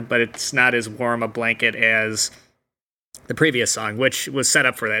around you, but it's not as warm a blanket as the previous song, which was set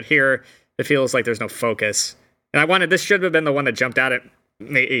up for that. Here, it feels like there's no focus. And this should have been the one that jumped out at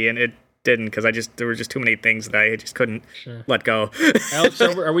me, and it didn't, because there were just too many things that I just couldn't let go. Alex,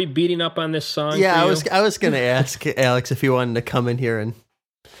 are we beating up on this song? Yeah, I was going to ask Alex if he wanted to come in here and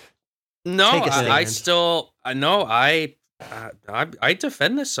take a stand. I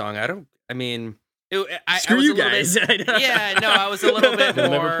defend this song. Screw you guys. I was a little bit more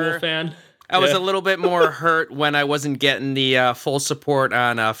Liverpool fan. I was a little bit more hurt when I wasn't getting the full support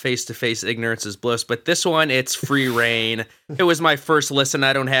on Face-to-Face Ignorance is Bliss, but this one, it's free reign. It was my first listen.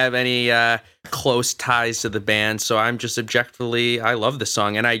 I don't have any close ties to the band, so I'm just objectively, I love the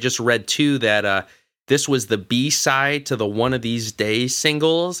song. And I just read, too, that this was the B-side to the One of These Days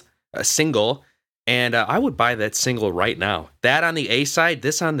single, and I would buy that single right now. That on the A-side,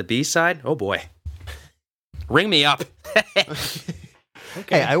 this on the B-side, oh boy. Ring me up.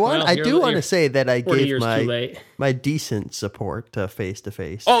 Hey, I Well, do want to you're say that I 40 gave years too late. my decent support to Face to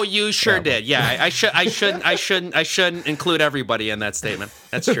Face. Oh, you sure did. Yeah, I shouldn't include everybody in that statement.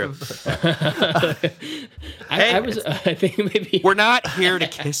 That's true. I think maybe We're not here to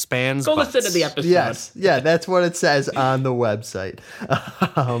kiss bands' go butts. listen to the episode. Yes, yeah, that's what it says on the website.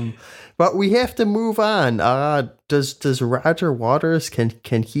 But we have to move on. Does Roger Waters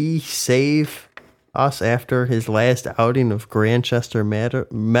can he save us after his last outing of Grantchester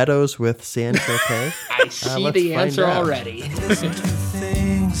Meadows with San Tropez? I see let's the find answer out. already. Listen to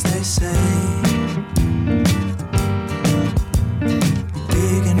things they say.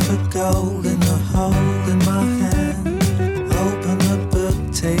 Digging for gold in the hole in my hand. Open the book,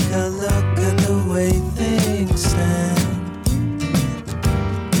 take a look at the way things stand.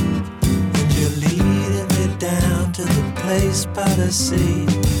 And you're leading me down to the place by the sea.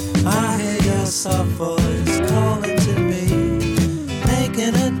 I hear your soft voice calling to me,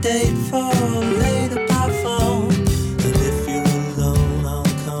 making a date for later by phone. And if you're alone, I'll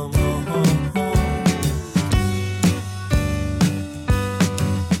come home.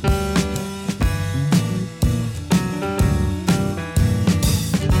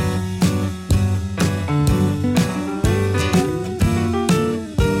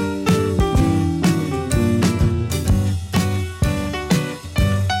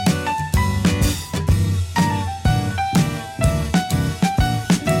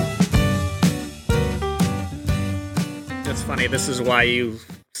 It's funny. This is why you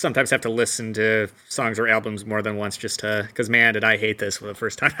sometimes have to listen to songs or albums more than once, just to because man, did I hate this for the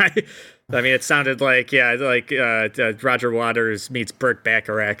first time. I mean, it sounded like Roger Waters meets Burt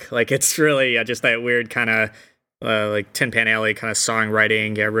Bacharach. Like it's really just that weird kind of like Tin Pan Alley kind of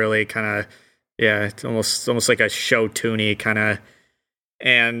songwriting. Yeah, really kind of it's almost like a show tuney kind of.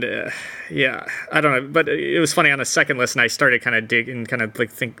 And I don't know, but it was funny on the second listen. I started kind of digging, kind of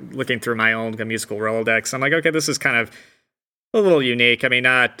like looking through my own musical Rolodex. I'm like, okay, this is kind of a little unique. I mean,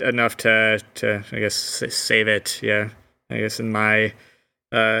 not enough to I guess save it. Yeah, I guess in my,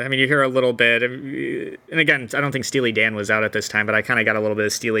 I mean, you hear a little bit, and again, I don't think Steely Dan was out at this time, but I kind of got a little bit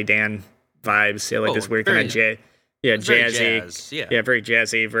of Steely Dan vibes. Yeah, like this weird kind of jazzy, very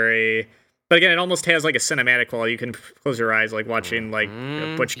jazzy, very. But again, it almost has like a cinematic quality. You can close your eyes, like watching like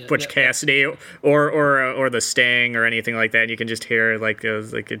Butch Cassidy or The Sting or anything like that. And you can just hear like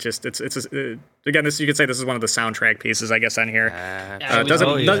it just it's again, this you could say this is one of the soundtrack pieces, I guess, on here. Does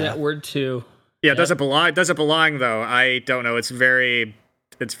that word too? Yeah, does it belong? Does it belong though? I don't know. It's very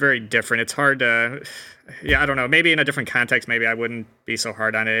different. It's hard to. Yeah, I don't know. Maybe in a different context, maybe I wouldn't be so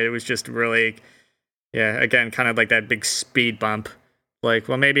hard on it. It was just really, again, kind of like that big speed bump. Like,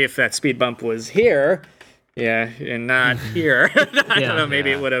 well, maybe if that speed bump was here, and not here, I don't know, maybe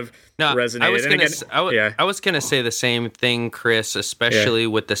it would have resonated. I was gonna say the same thing, Chris, especially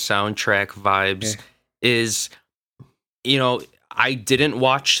with the soundtrack vibes. Is, I didn't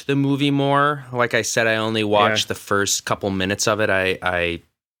watch the movie more. Like I said, I only watched the first couple minutes of it. I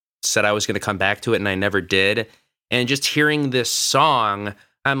said I was going to come back to it, and I never did. And just hearing this song,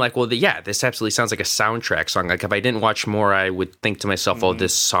 I'm like, well, this absolutely sounds like a soundtrack song. Like, if I didn't watch more, I would think to myself, oh,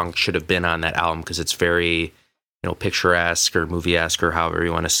 this song should have been on that album because it's very, picturesque or movie-esque or however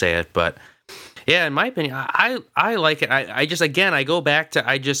you want to say it. But yeah, in my opinion, I like it. I just, again, I go back to,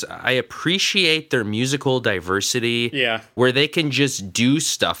 I appreciate their musical diversity. Yeah. Where they can just do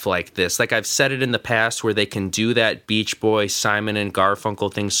stuff like this. Like I've said it in the past, where they can do that Beach Boys, Simon and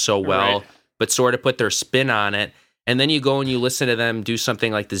Garfunkel thing so well, but sort of put their spin on it. And then you go and you listen to them do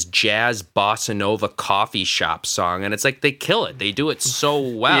something like this jazz bossa nova coffee shop song, and it's like they kill it. They do it so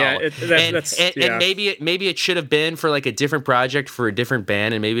well. And maybe it should have been for like a different project for a different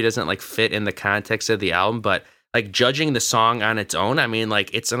band, and maybe it doesn't like fit in the context of the album. But like judging the song on its own, I mean,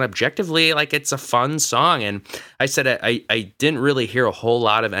 like it's an objectively like it's a fun song. And I said I didn't really hear a whole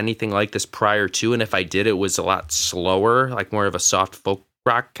lot of anything like this prior to, and if I did, it was a lot slower, like more of a soft folk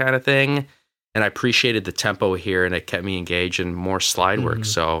rock kind of thing. And I appreciated the tempo here, and it kept me engaged in more slide work.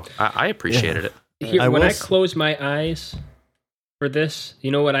 So I appreciated it. Here, when I close my eyes for this,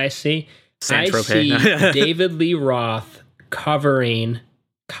 you know what I see? I see David Lee Roth covering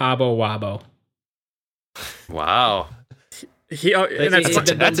Cabo Wabo. Wow.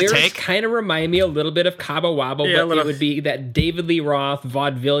 The lyrics kind of remind me a little bit of Cabo Wabo, but it would be that David Lee Roth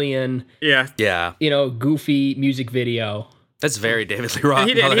vaudevillian, goofy music video. That's very David Lee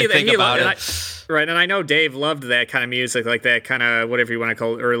Roth. Right, and I know Dave loved that kind of music, like that kind of whatever you want to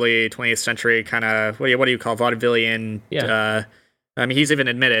call it, early 20th century kind of what do you call vaudevillian? Yeah. I mean, he's even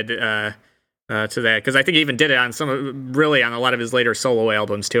admitted to that because I think he even did it on on a lot of his later solo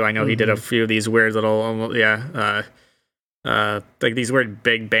albums too. I know he did a few of these weird little like these weird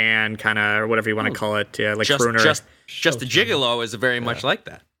big band kind of, or whatever you want to call it. Yeah, like crooner. Just a Gigolo is very much like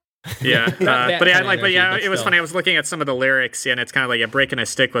that. Yeah, but it was still. funny. I was looking at some of the lyrics, and it's kind of like breaking a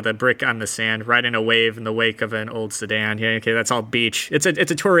stick with a brick on the sand, riding a wave in the wake of an old sedan. Yeah, okay, that's all beach. It's a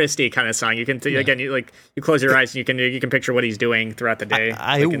touristy kind of song. You can again, you close your eyes and you can picture what he's doing throughout the day.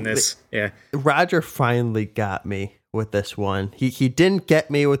 In this, yeah. Roger finally got me with this one. He didn't get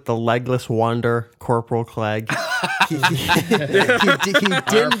me with the Legless Wonder, Corporal Clegg. He didn't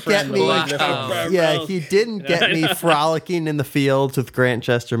get me. He didn't get me frolicking in the fields with Grant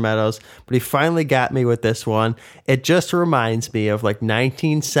Chester Meadows, but he finally got me with this one. It just reminds me of like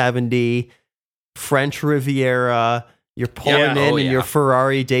 1970 French Riviera. You're pulling in your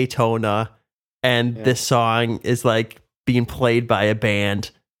Ferrari Daytona, and this song is like being played by a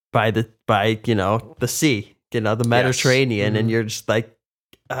band by the sea. The Mediterranean, and you're just like,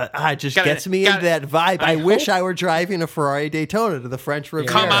 it just gets me into that vibe. I wish I were driving a Ferrari Daytona to the French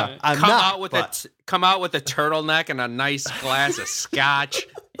Riviera. Come out with a turtleneck and a nice glass of scotch.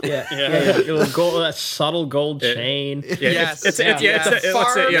 A subtle gold chain. It's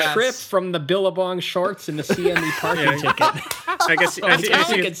a trip from the Billabong shorts and the CME parking ticket. I guess you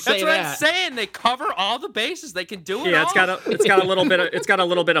could say that's what I'm saying. They cover all the bases. They can do it. Yeah, it's got a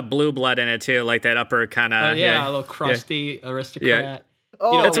little bit of blue blood in it too, like that upper kind of. A little crusty aristocrat. Yeah.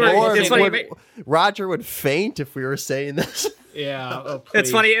 Oh, it's funny. Roger would faint if we were saying this. Yeah,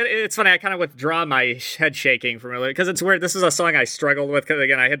 it's funny. It's funny. I kind of withdraw my head shaking from it because it's weird. This is a song I struggled with because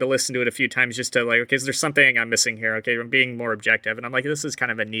again I had to listen to it a few times just to like, okay, is there something I'm missing here? Okay, I'm being more objective, and I'm like, this is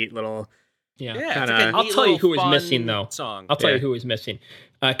kind of a neat little. I'll tell you who is missing though. Song. I'll tell you who is missing.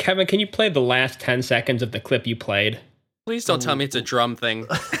 Kevin, can you play the last 10 seconds of the clip you played? Please don't tell me it's a drum thing.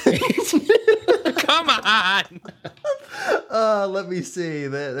 Come on. Let me see.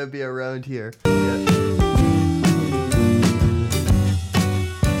 That'd be around here.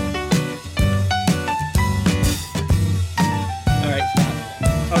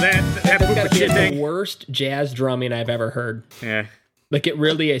 That's gotta be the worst jazz drumming I've ever heard. Yeah. Like it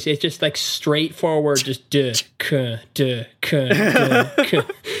really is. It's just like straightforward, just Like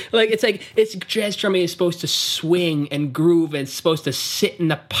it's jazz drumming is supposed to swing and groove and it's supposed to sit in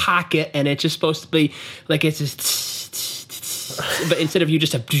the pocket and it's just supposed to be like it's just but instead of you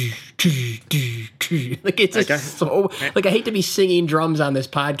just have like it's just so like I hate to be singing drums on this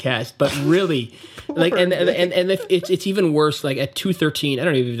podcast, but really like and if it's even worse like at 2:13 I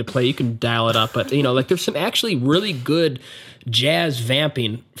don't even have to play, you can dial it up, but like there's some actually really good jazz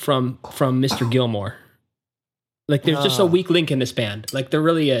vamping from Mr. Gilmore. Like there's just a weak link in this band. Like there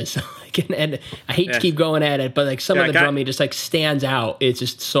really is. and I hate to keep going at it, but like some of the drumming just like stands out. It's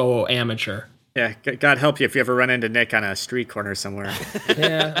just so amateur. Yeah, God help you if you ever run into Nick on a street corner somewhere.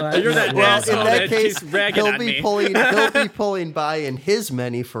 Yeah, you're that in that case, he'll be pulling by in his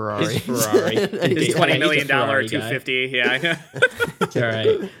many Ferraris. His Ferrari, his $20 million 250. Yeah, it's all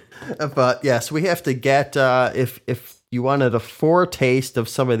right. But yes, we have to get if you wanted a foretaste of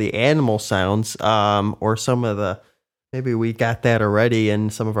some of the animal sounds, or some of the, maybe we got that already in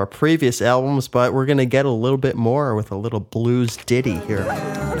some of our previous albums, but we're gonna get a little bit more with a little blues ditty here.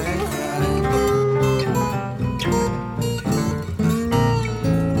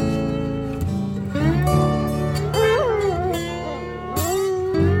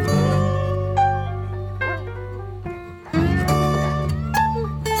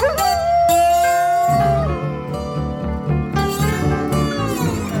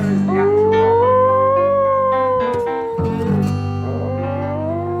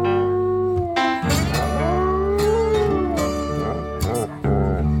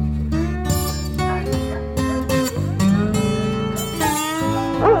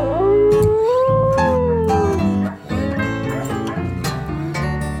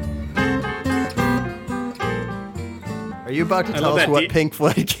 About to tell us what Pink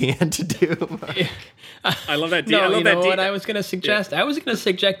Floyd can to do. I love that. I love that. What I was going to suggest? I was going to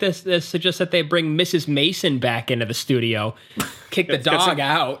suggest suggest that they bring Mrs. Mason back into the studio, kick the dog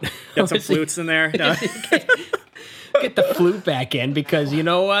out, get some flutes in there. No. Get the flute back in because you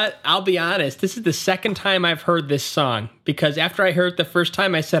know what? I'll be honest. This is the second time I've heard this song because after I heard it the first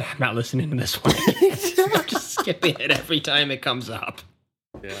time, I said I'm not listening to this one. I'm just skipping it every time it comes up.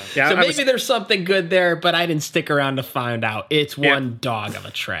 Yeah, so maybe there's something good there, but I didn't stick around to find out. It's one dog of a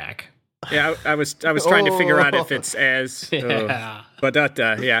track. Yeah, I was trying to figure out if it's as, but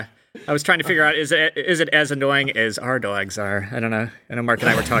I was trying to figure out is it as annoying as our dogs are? I don't know. I know Mark and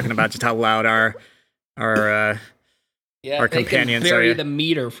I were talking about just how loud our companions vary are. The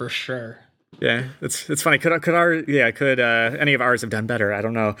meter for sure. Yeah, it's funny. Could any of ours have done better? I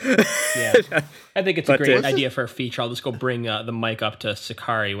don't know. Yeah, I think it's a great idea for a feature. I'll just go bring the mic up to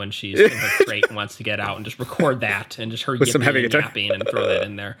Sakari when she's in her crate and wants to get out, and just record that and just her some heavy yipping and yapping and throw that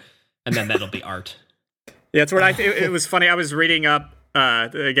in there, and then that'll be art. Yeah, it's what it was funny. I was reading up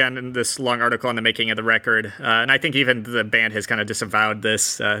again in this long article on the making of the record, and I think even the band has kind of disavowed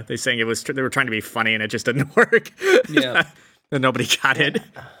this. They're saying they were trying to be funny and it just didn't work. Yeah. And nobody got it.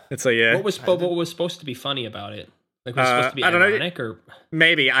 It's like, yeah. What was supposed to be funny about it? Like, was it supposed to be ironic or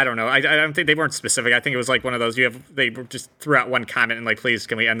maybe? I don't know. I don't think they weren't specific. I think it was like one of those. They just threw out one comment and like, please,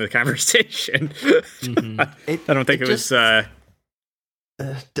 can we end the conversation? Mm-hmm. I don't think it was. I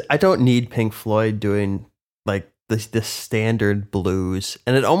don't need Pink Floyd doing like this standard blues,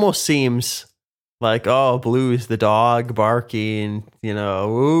 and it almost seems like, oh, blues, the dog barking,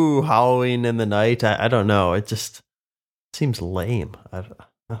 ooh, howling in the night. I don't know. It just seems lame.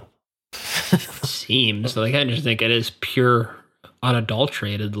 Seems like I just think it is pure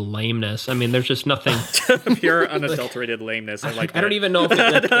unadulterated lameness. I mean, there's just nothing. Pure unadulterated lameness. I like that. I don't even know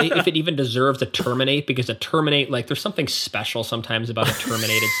if it even deserves a terminate, because a terminate, like, there's something special sometimes about a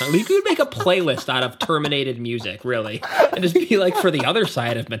terminated song. You could make a playlist out of terminated music, really, and just be like, for the other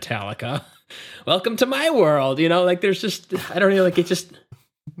side of Metallica, welcome to my world. Like, there's just, I don't know, like, it's just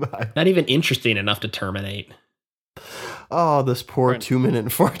not even interesting enough to terminate. Oh, this poor 2 minute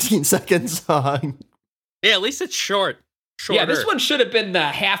and 14 second song. Yeah, at least it's short. Shorter. Yeah, this one should have been the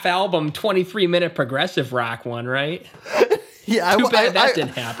half album 23-minute progressive rock one, right? Yeah, Too bad that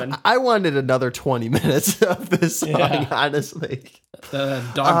didn't happen. I wanted another 20 minutes of this song, honestly. The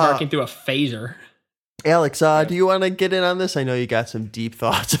dog barking through a phaser. Alex, do you want to get in on this? I know you got some deep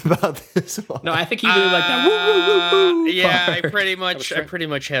thoughts about this one. No, I think he really liked that. Woo, woo, woo, woo, yeah, part. I pretty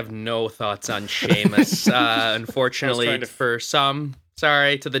much have no thoughts on Seamus. Unfortunately, for some,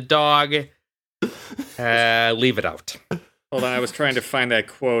 sorry to the dog. Leave it out. Hold on, I was trying to find that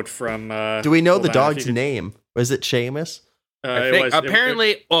quote from. Do we know the dog's name? Was it Seamus? I think,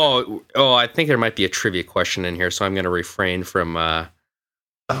 apparently. I think there might be a trivia question in here, so I'm going to refrain from.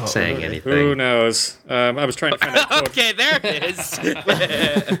 Saying anything. Who knows? I was trying to find that quote. Okay, there it is.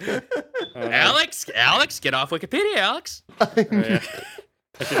 Alex, get off Wikipedia, Alex.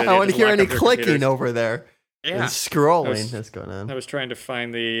 I want to hear any clicking over there. Yeah, and scrolling that's going on. I was trying to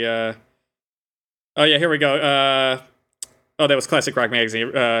find the. Oh yeah, here we go. That was Classic Rock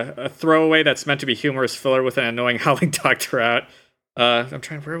Magazine. A throwaway that's meant to be humorous filler with an annoying howling dog throughout. I'm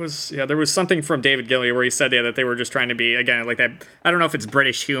trying. There was something from David Gilmour where he said that they were just trying to be, again, like that. I don't know if it's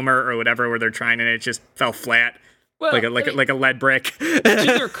British humor or whatever, where they're trying and it just fell flat, well, like a lead brick. To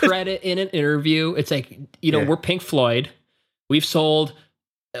their credit, in an interview, it's like, we're Pink Floyd, we've sold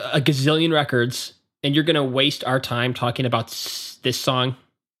a gazillion records, and you're gonna waste our time talking about this song.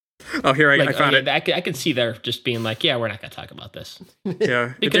 Oh, here I found it. I can see there just being like, yeah, we're not going to talk about this.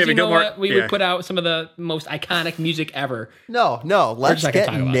 Yeah. Because David Gilmour, what? We would put out some of the most iconic music ever. No. Let's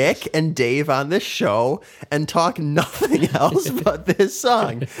get Nick and Dave on this show and talk nothing else but this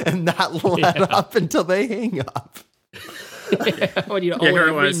song and not let up until they hang up. When you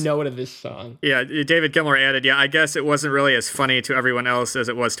every note of this song. Yeah, David Gilmour added, I guess it wasn't really as funny to everyone else as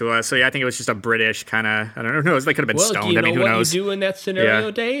it was to us. So yeah, I think it was just a British kind of, I don't know, they could have been stoned. Do you know who what knows? you do in that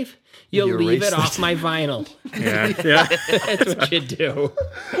scenario, Dave? You leave it off my vinyl. Yeah. That's what you do.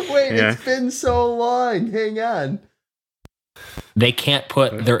 Wait, it's been so long. Hang on. They can't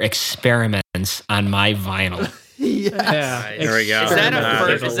put their experiments on my vinyl. Yes. Yeah. There we go.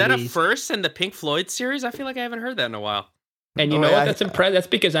 Is that a first in the Pink Floyd series? I feel like I haven't heard that in a while. And you know what? That's impressive. That's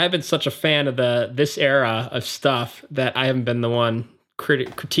because I've been such a fan of this era of stuff that I haven't been the one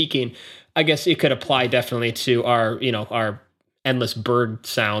critiquing. I guess it could apply definitely to our endless bird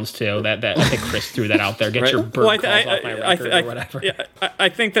sounds too. That I think Chris threw that out there. Get your bird calls off my record or whatever. Yeah, I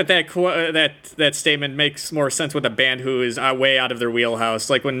think that statement makes more sense with a band who is way out of their wheelhouse.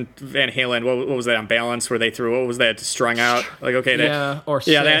 Like when Van Halen, what was that on Balance where they threw? What was that? Strung Out? Like that's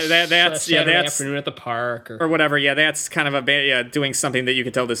Saturday afternoon at the park or whatever. Yeah, that's kind of a band. doing something that you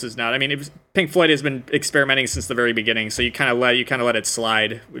could tell this is not. I mean, Pink Floyd has been experimenting since the very beginning, so you kind of let it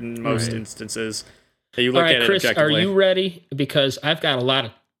slide in most instances. You look at Chris, it are you ready? Because I've got a lot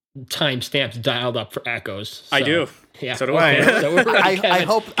of timestamps dialed up for echoes. So, I do. Yeah. So do I. So we're ready, I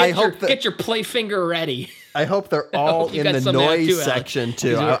hope get your play finger ready. I hope they're all in the noise section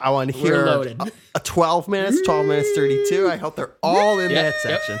too. I want to hear a 12 minutes, 32. I hope they're all in that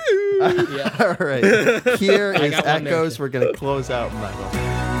section. All right. Here is echoes. We're going to close out metal.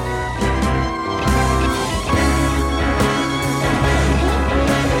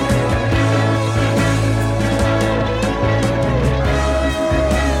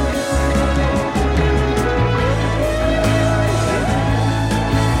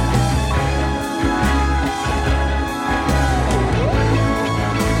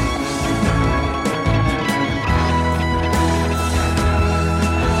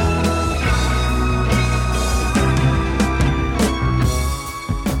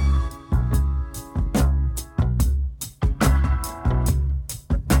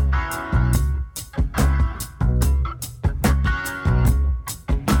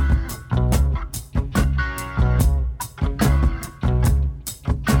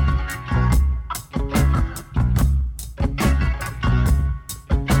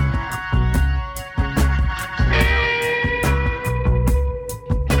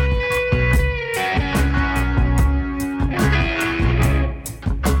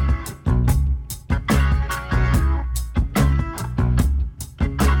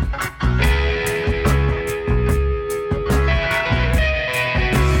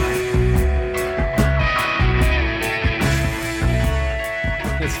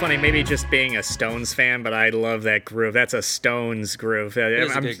 funny, maybe just being a Stones fan, but I love that groove. That's a Stones groove. It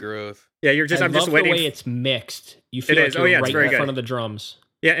is a good groove. Yeah, I'm love just waiting. The way it's mixed. You feel It like is. you're Oh, yeah, it's right very in good. front of the drums.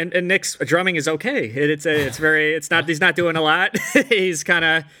 Yeah, and Nick's drumming is okay. He's not doing a lot. he's kind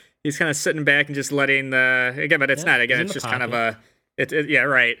of sitting back and just letting but it's not again. It's just kind of a yeah,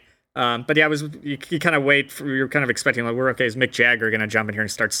 right. But yeah, you kind of you're kind of expecting like, we're okay. Is Mick Jagger gonna jump in here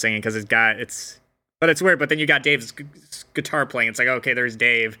and start singing because but it's weird. But then you got Dave's guitar playing. It's like, okay, there's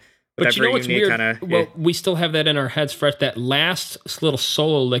Dave. But you know what's weird? Well, we still have that in our heads, Fred. That last little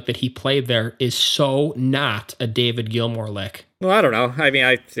solo lick that he played there is so not a David Gilmour lick. Well, I don't know. I mean,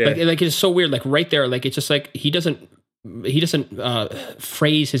 like it's so weird. Like right there, like it's just like he doesn't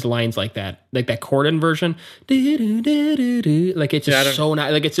phrase his lines like that. Like that chord inversion. Like it's just so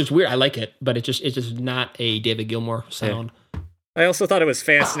not like it's just weird. I like it, but it's just not a David Gilmour sound. Yeah. I also thought it was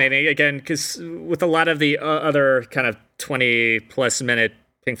fascinating again because with a lot of the other kind of 20+ minute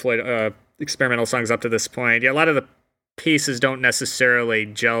Pink Floyd experimental songs up to this point, a lot of the pieces don't necessarily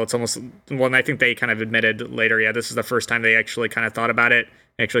gel. It's almost, well, and I think they kind of admitted later, this is the first time they actually kind of thought about it,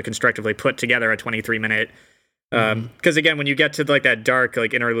 actually constructively put together a 23-minute. Because again, when you get to like that dark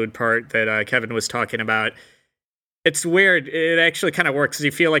like interlude part that Kevin was talking about, it's weird. It actually kind of works because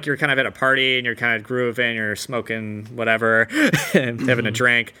you feel like you're kind of at a party and you're kind of grooving, you're smoking whatever, and having a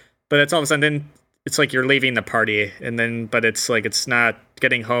drink. But it's all of a sudden, then it's like you're leaving the party, and then but it's like it's not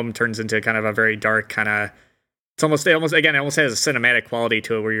getting home turns into kind of a very dark kind of. It almost has a cinematic quality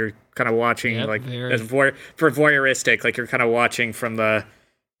to it where you're kind of watching for voyeuristic, like you're kind of watching from the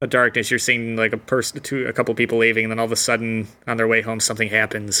darkness. You're seeing like a couple people leaving, and then all of a sudden on their way home something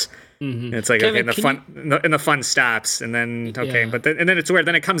happens. And it's like, Kevin, okay, the fun stops, and then but then it's weird.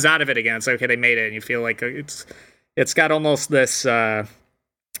 Then it comes out of it again. It's like, okay, they made it, and you feel like it's got almost this around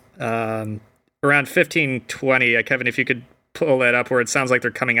 15:20. Kevin, if you could pull that up, where it sounds like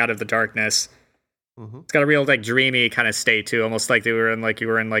they're coming out of the darkness. It's got a real like dreamy kind of state too, almost like you were in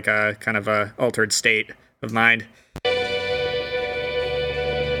like a kind of a altered state of mind.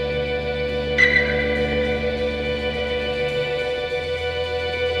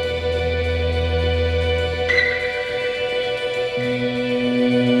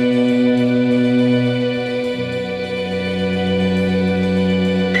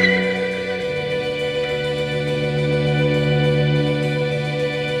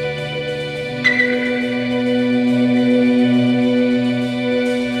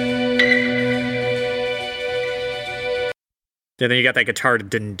 Yeah, then you got that guitar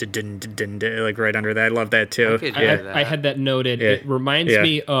like right under that. I love that too. I had that noted. Yeah. It reminds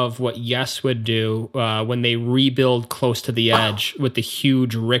me of what Yes would do when they rebuild Close to the Edge with the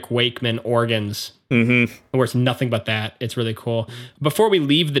huge Rick Wakeman organs. Mm-hmm. Where it's nothing but that. It's really cool. Before we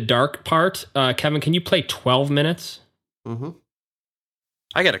leave the dark part, Kevin, can you play 12 minutes? Mm-hmm.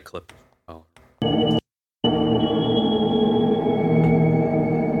 I got a clip. Oh.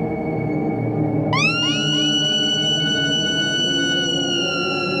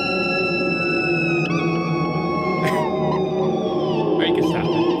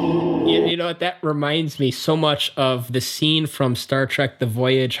 You know what? That reminds me so much of the scene from Star Trek The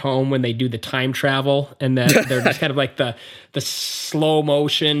Voyage Home when they do the time travel, and that they're just kind of like the slow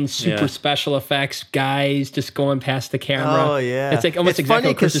motion, super special effects guys just going past the camera. Oh, yeah. It's like almost exactly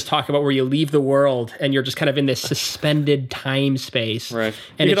what Chris is talking about, where you leave the world and you're just kind of in this suspended time space. Right.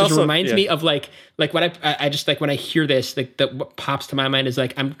 And it just reminds me of like what I just like when I hear this, like what pops to my mind is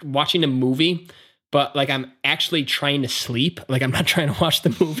like I'm watching a movie, but like I'm actually trying to sleep. Like I'm not trying to watch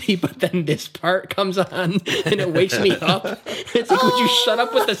the movie, but then this part comes on and it wakes me up. It's like, would you shut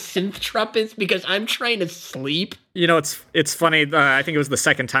up with the synth trumpets because I'm trying to sleep? You know, it's funny. I think it was the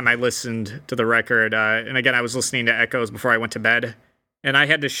second time I listened to the record, and again I was listening to Echoes before I went to bed, and I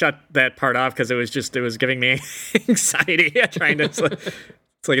had to shut that part off because it was giving me anxiety. Trying to, it's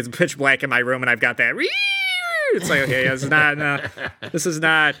like it's pitch black in my room, and I've got that. It's like, okay, this is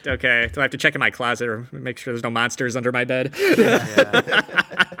not okay. So I have to check in my closet or make sure there's no monsters under my bed.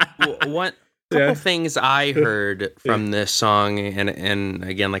 One couple things I heard from this song, and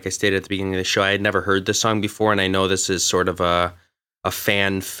again, like I stated at the beginning of the show, I had never heard this song before, and I know this is sort of a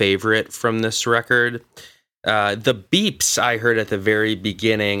fan favorite from this record. The beeps I heard at the very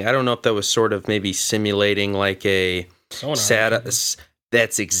beginning, I don't know if that was sort of maybe simulating like a sad.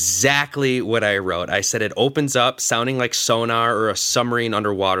 That's exactly what I wrote. I said it opens up sounding like sonar or a submarine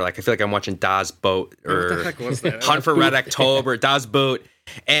underwater. Like I feel like I'm watching Das Boat or what the heck was that? Hunt for Red October, Das Boot.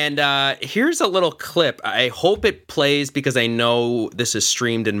 And here's a little clip. I hope it plays because I know this is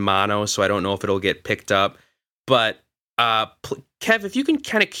streamed in mono, so I don't know if it'll get picked up. But Kev, if you can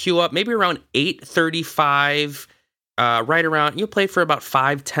kind of cue up maybe around 8:35 right around, you'll play for about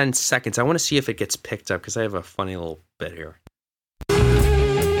 5-10 seconds. I want to see if it gets picked up because I have a funny little bit here.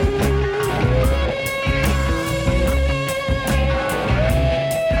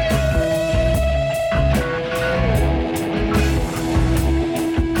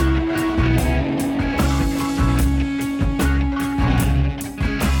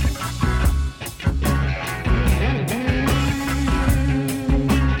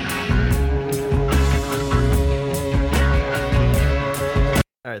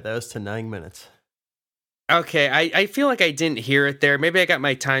 All right, that was to 9 minutes. Okay, I feel like I didn't hear it there. Maybe I got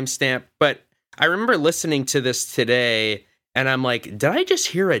my timestamp, but I remember listening to this today, and I'm like, did I just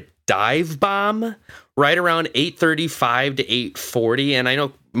hear a dive bomb right around 8:35 to 8:40? And I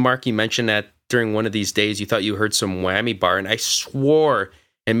know, Mark, you mentioned that during one of these days you thought you heard some whammy bar, and I swore,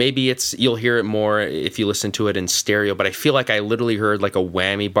 and maybe you'll hear it more if you listen to it in stereo, but I feel like I literally heard like a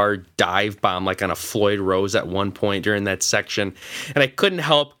whammy bar dive bomb like on a Floyd Rose at one point during that section. And I couldn't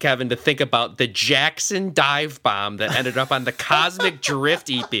help, Kevin, to think about the Jackson dive bomb that ended up on the Cosmic Drift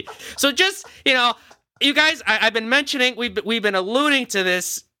EP. So just, you guys, I've been mentioning, we've been alluding to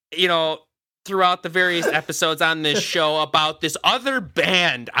this, throughout the various episodes on this show about this other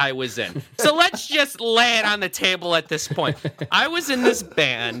band I was in. So let's just lay it on the table at this point. I was in this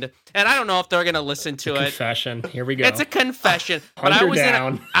band, and I don't know if they're going to listen to it. Confession. Here we go. It's a confession. But I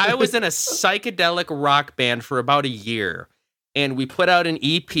was in a psychedelic rock band for about a year, and we put out an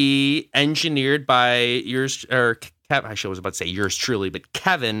EP engineered by yours truly, but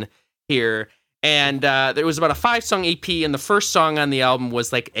Kevin here. And there was about a 5-song EP, and the first song on the album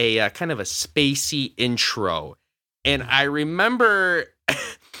was like a kind of a spacey intro. And I remember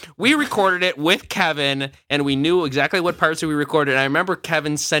we recorded it with Kevin, and we knew exactly what parts we recorded. And I remember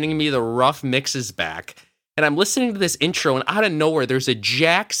Kevin sending me the rough mixes back. And I'm listening to this intro, and out of nowhere, there's a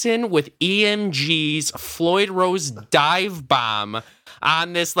Jackson with EMG's Floyd Rose dive bomb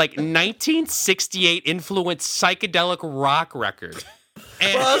on this like 1968 influenced psychedelic rock record.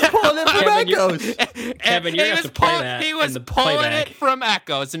 Well, I was pulling it from Echoes. Kevin, you're going to have to play that. He was in the pulling playback. it from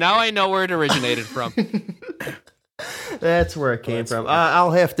Echoes. Now I know where it originated from. That's where it came from.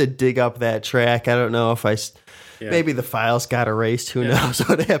 I'll have to dig up that track. I don't know if maybe the files got erased. Who knows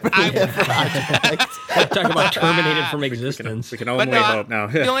what happened to that project? Talk about terminated from existence. We can only hope now.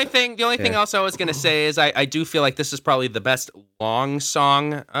 The only thing else I was going to say is I do feel like this is probably the best long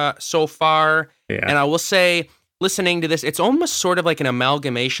song so far. Yeah. And I will say, listening to this, it's almost sort of like an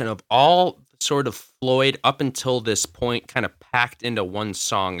amalgamation of all sort of Floyd up until this point kind of packed into one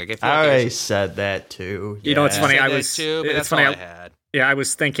song. Like, I already said that too. You know, it's funny. I was too, but it's that's funny. all I had. Yeah, I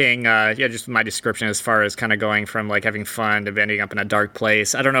was thinking, just my description as far as kind of going from like having fun to ending up in a dark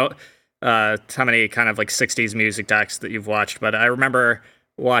place. I don't know how many kind of like 60s music docs that you've watched, but I remember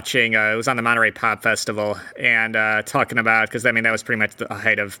watching, it was on the Monterey Pop Festival, and talking about, because I mean, that was pretty much the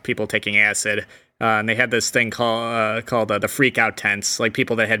height of people taking acid. And they had this thing called the freak out tents, like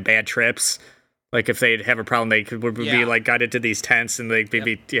people that had bad trips. Like if they'd have a problem, they would be like guided to these tents, and they'd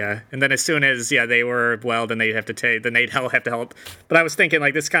be And then as soon as they were well, then they'd have to help. But I was thinking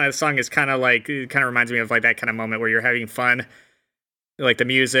like this kind of song is kind of like, it kind of reminds me of like that kind of moment where you're having fun. Like the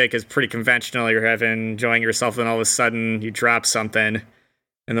music is pretty conventional, you're enjoying yourself, and all of a sudden you drop something,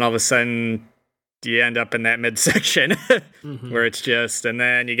 and then all of a sudden you end up in that midsection where it's just, and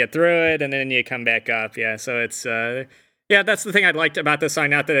then you get through it, and then you come back up. Yeah, so it's that's the thing I liked about this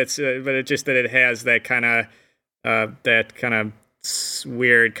song. Not that it's, but it's just that it has that kind of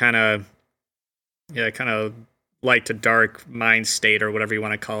weird kind of light to dark mind state, or whatever you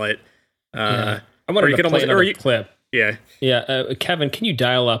want to call it. I wanted to play another clip. Yeah. Kevin, can you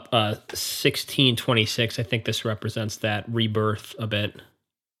dial up 1626? I think this represents that rebirth a bit.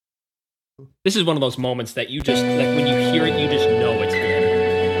 This is one of those moments that you just, like, when you hear it, you just know it's good.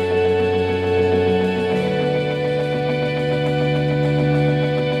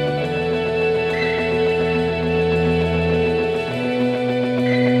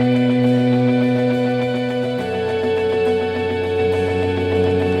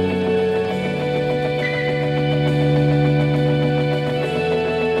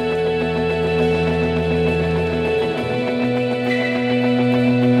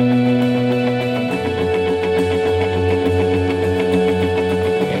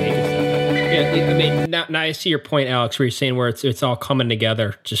 Now I see your point, Alex, where you're saying where it's all coming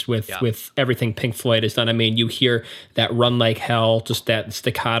together just with everything Pink Floyd has done. I mean, you hear that Run Like Hell, just that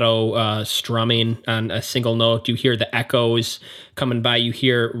staccato strumming on a single note. You hear the echoes coming by. You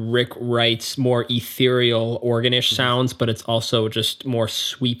hear Rick Wright's more ethereal organish sounds, but it's also just more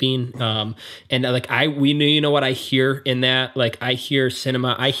sweeping. And like you know what I hear in that? Like I hear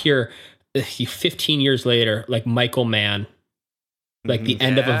cinema. I hear 15 years later, like Michael Mann, like the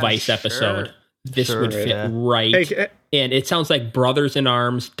end of a Vice episode. This would fit right. Hey, and it sounds like Brothers in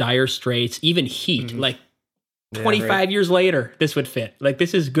Arms, Dire Straits, even Heat, like 25 years later, this would fit. Like,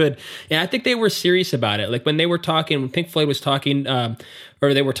 this is good. And I think they were serious about it. Like, when they were talking, when Pink Floyd was talking,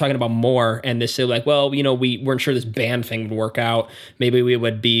 or they were talking about more, and they said, like, well, you know, we weren't sure this band thing would work out. Maybe we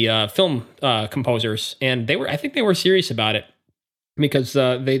would be film composers. And I think they were serious about it, because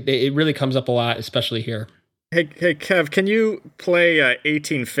it really comes up a lot, especially here. Hey, Kev, can you play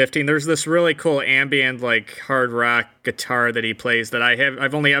 1815? There's this really cool ambient, like, hard rock guitar that he plays that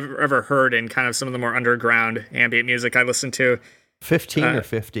I've only ever heard in kind of some of the more underground ambient music I listen to. 15 or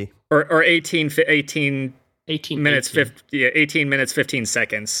 50? Or 18 minutes, 18. 18 minutes, 15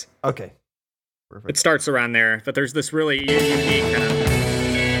 seconds. Okay. Perfect. It starts around there, but there's this really unique kind of...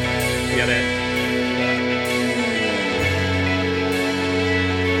 Yeah, that...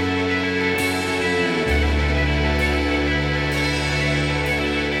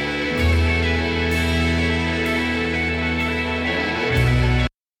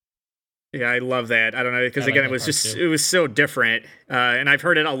 Yeah, I love that. I don't know, because again, it was so different, and I've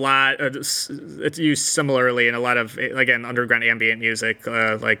heard it a lot. It's used similarly in a lot of, again, underground ambient music,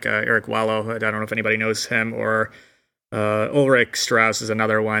 like Eric Wallow. I don't know if anybody knows him, or Ulrich Strauss is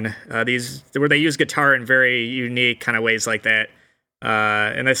another one. These where they use guitar in very unique kind of ways like that,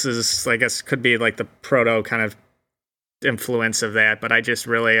 and this is, I guess, could be like the proto kind of influence of that. But I just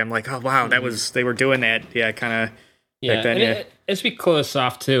really, I'm like, oh wow, they were doing that, kind of. Yeah, then, as we close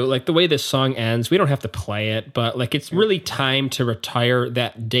off too, like the way this song ends, we don't have to play it, but like it's really time to retire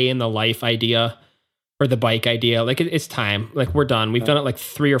that day in the life idea or the bike idea. Like it's time. Like we're done. We've done it like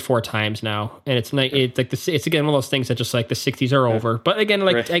 3 or 4 times now, and it's like it's again one of those things that just like the 60s are over. But again,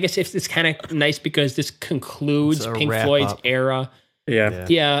 like I guess it's kind of nice because this concludes Pink Floyd's era.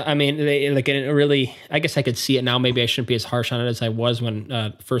 Yeah. I mean, it really. I guess I could see it now. Maybe I shouldn't be as harsh on it as I was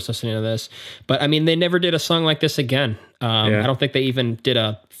when first listening to this. But I mean, they never did a song like this again. I don't think they even did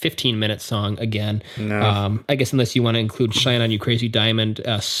a 15-minute song again. No. I guess unless you want to include "Shine on You, Crazy Diamond"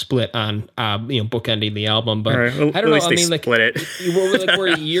 split on bookending the album. But right. Well, I don't know. I mean, split it. we're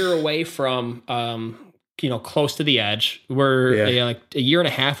a year away from. Close to the edge. We're like a year and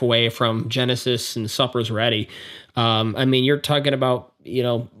a half away from Genesis and Supper's Ready. I mean, you're talking about,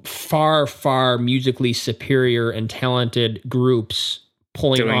 far, far musically superior and talented groups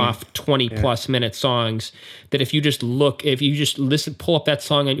pulling off 20 plus minute songs that if you just listen, pull up that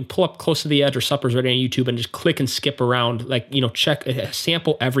song and you pull up Close to the Edge or Supper's Ready on YouTube and just click and skip around, check,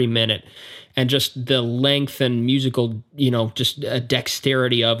 sample every minute. And just the length and musical,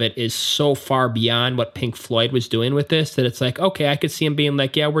 dexterity of it is so far beyond what Pink Floyd was doing with this that it's like, okay, I could see him being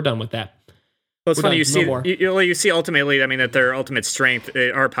like, yeah, we're done with that. Well, it's funny, you see ultimately, I mean, that their ultimate strength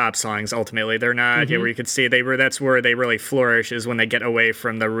are pop songs. Ultimately, they're not where you could see that's where they really flourish, is when they get away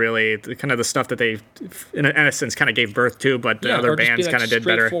from the really kind of the stuff that they, in essence, kind of gave birth to, but the other bands kind of did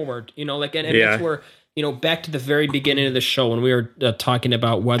better. Straightforward, and that's where, back to the very beginning of the show when we were talking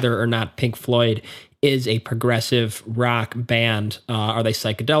about whether or not Pink Floyd is a progressive rock band. Are they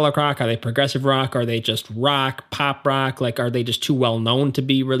psychedelic rock? Are they progressive rock? Are they just rock, pop rock? Like, are they just too well known to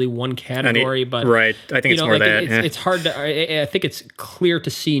be really one category? Right. I think it's more that. It's hard to. I think it's clear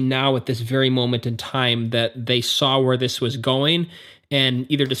to see now at this very moment in time that they saw where this was going,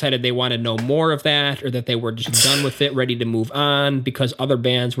 and either decided they wanted no more of that, or that they were just done with it, ready to move on, because other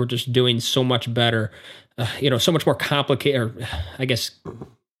bands were just doing so much better, so much more complicated, or I guess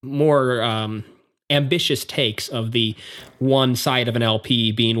more ambitious takes of the one side of an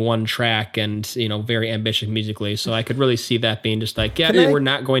LP being one track and, very ambitious musically. So I could really see that being just like, we're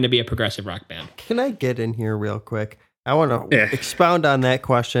not going to be a progressive rock band. Can I get in here real quick? I want to expound on that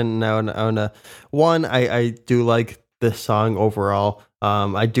question now. I do like this song overall.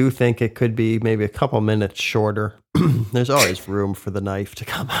 I do think it could be maybe a couple minutes shorter. There's always room for the knife to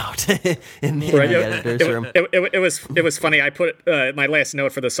come out in the editor's room. It was funny. I put my last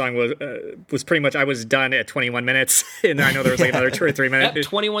note for the song was pretty much I was done at 21 minutes, and I know there was like another 2 or 3 minutes.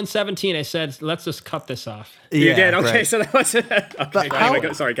 At 21:17, I said, let's just cut this off. You did? Okay, right. So that was okay.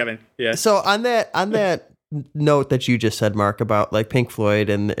 Anyway, sorry, Kevin. Yeah. So on that note that you just said, Mark, about like Pink Floyd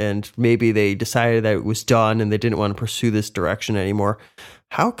and maybe they decided that it was done and they didn't want to pursue this direction anymore.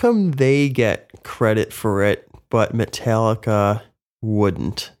 How come they get credit for it, but Metallica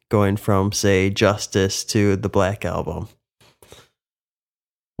wouldn't, going from, say, Justice to the Black Album?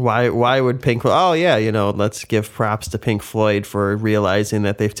 Why would Pink Floyd? Oh, yeah, let's give props to Pink Floyd for realizing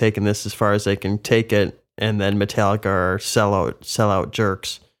that they've taken this as far as they can take it, and then Metallica are sellout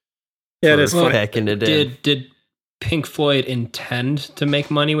jerks. Yeah, it is funny. Did Pink Floyd intend to make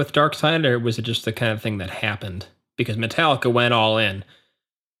money with Dark Side, or was it just the kind of thing that happened? Because Metallica went all in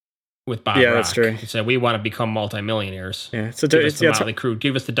with Bob Rock. That's true. He said, we want to become multimillionaires. Yeah, Give us the Motley Crue.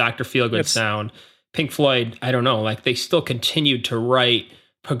 Give us the Dr. Feelgood sound. Pink Floyd, I don't know. Like, they still continued to write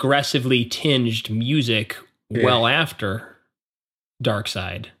progressively tinged music well after Dark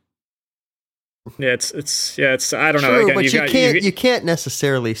Side. Yeah, it's I don't know. True, Again, but you can't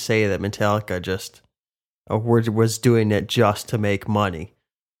necessarily say that Metallica just was doing it just to make money.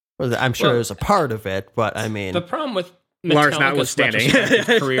 I'm sure it was a part of it, but I mean, the problem with Lars Metallica's notwithstanding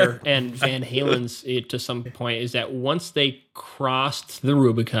retrospective career and Van Halen's to some point is that once they crossed the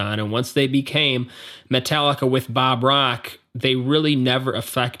Rubicon and once they became Metallica with Bob Rock, they really never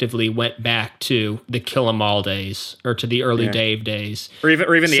effectively went back to the Kill 'Em All days or to the early Dave days, or even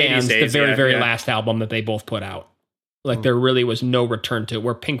the 80s days, the very last album that they both put out. Like there really was no return to it,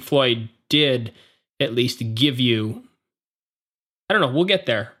 where Pink Floyd did at least give you. I don't know. We'll get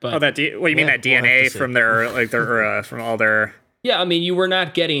there, but what do you mean that DNA from their from all their? Yeah, I mean, you were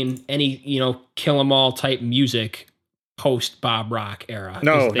not getting any Kill 'Em All type music post Bob Rock era.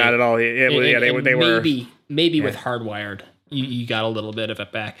 No, not at all. They were maybe with Hardwired. You got a little bit of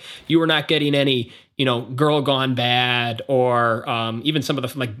it back. You were not getting any, Girl Gone Bad or even some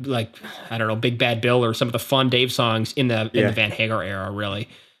of the like I don't know, Big Bad Bill or some of the fun Dave songs in the Van Hagar era, really.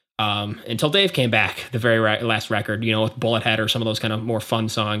 Until Dave came back, the very last record, with Bullethead or some of those kind of more fun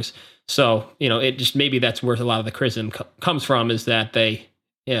songs. So, it just maybe that's where a lot of the criticism comes from, is that they,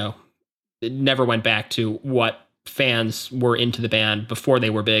 it never went back to what fans were into the band before they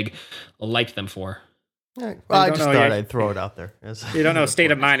were big, liked them for. Well, I just thought I'd throw it out there. You don't know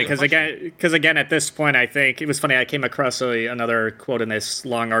state of mind, because again, at this point, I think it was funny. I came across another quote in this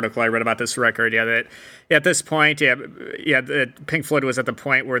long article I read about this record. That at this point, Pink Floyd was at the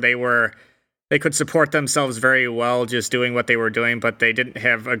point where they could support themselves very well just doing what they were doing, but they didn't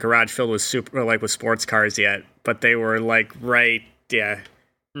have a garage filled with with sports cars yet. But they were a working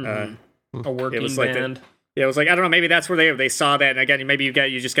band. Yeah, it was like, I don't know, maybe that's where they saw that, and again, maybe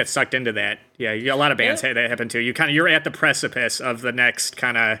you just get sucked into that. Yeah, a lot of bands had that happen too. You're at the precipice of the next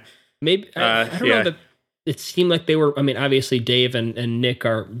kind of maybe. I don't know that it seemed like they were. I mean, obviously Dave and Nick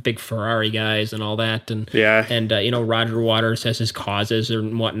are big Ferrari guys and all that, and Roger Waters has his causes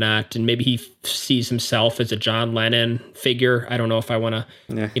and whatnot, and maybe he sees himself as a John Lennon figure. I don't know if I want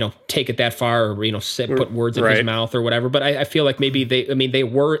to take it that far or put words in his mouth or whatever. But I feel like maybe they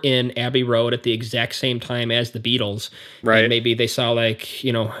were in Abbey Road at the exact same time as the Beatles, right? And maybe they saw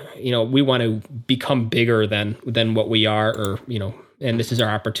we want to become bigger than what we are, or and this is our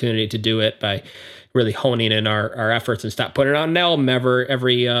opportunity to do it by really honing in our efforts and stop putting out an album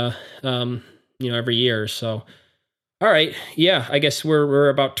every year. So, all right. Yeah, I guess we're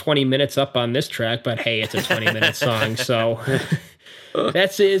about 20 minutes up on this track, but hey, it's a 20-minute song. So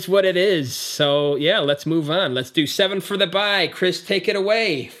that is what it is. So yeah, let's move on. Let's do 7 for the buy. Chris, take it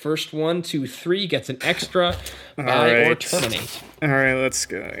away. First 1, 2, 3 gets an extra buy or terminate. All right, let's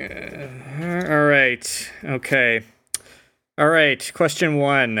go. All right. Okay. All right, question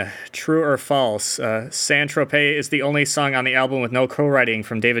 1, true or false? Saint-Tropez is the only song on the album with no co-writing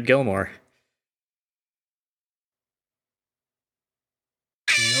from David Gilmour.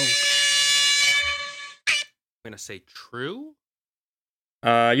 No. I'm going to say true?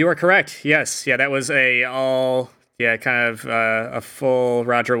 You are correct, yes. Yeah, that was a full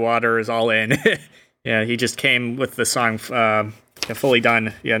Roger Waters all in. Yeah, he just came with the song fully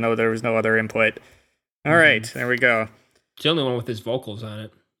done. Yeah, no, there was no other input. All right, there we go. It's the only one with his vocals on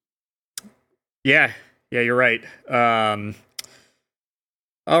it. Yeah, you're right.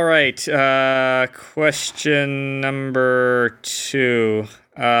 All right, question number 2.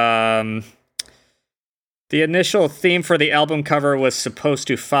 The initial theme for the album cover was supposed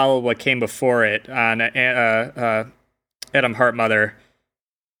to follow what came before it on Adam Hartmother.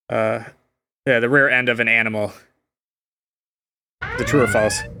 The rear end of an animal. The true or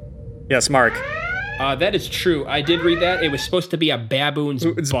false? Yes, Mark. That is true. I did read that. It was supposed to be a baboon's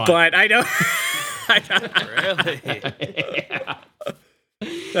butt. But I know. Really? Yeah.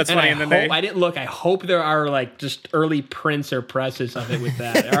 That's and funny. I didn't look. I hope there are just early prints or presses of it with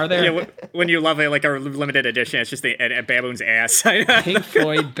that. Are there? Yeah, when you love it, like a limited edition, it's just a baboon's ass. Pink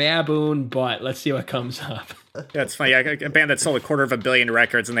Floyd baboon butt. Let's see what comes up. That's funny. A band that sold 250 million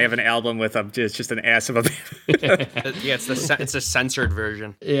records, and they have an album with just an ass of a baboon. Yeah, it's a censored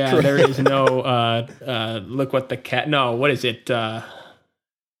version. Yeah, there is no look what the cat. No, what is it?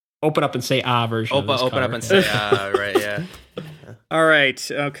 Open up and say version. Open up and say right. Yeah. All right.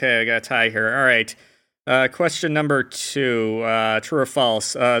 Okay, I got a tie here. All right. Question number 2, true or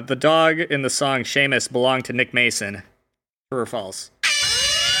false? The dog in the song Seamus belonged to Nick Mason. True or false?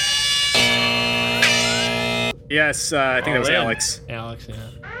 Yes, I think that was Alex. Alex, yeah.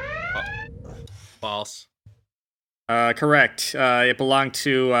 False. Correct. It belonged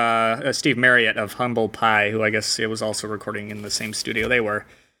to Steve Marriott of Humble Pie, who I guess it was also recording in the same studio they were.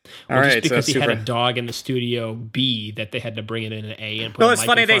 All Well, right, just because so he had a dog in the studio B that they had to bring it in an A and put. Well, a it's mic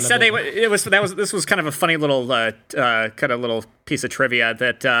funny. in They front said of it. this was kind of a funny little kind of little piece of trivia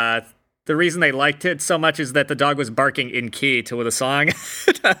that the reason they liked it so much is that the dog was barking in key to the song.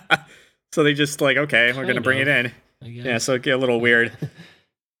 So they just like, okay, we're gonna bring it in. Yeah, so it get a little weird.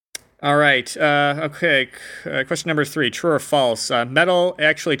 All right. Okay. Question number 3: true or false? Metal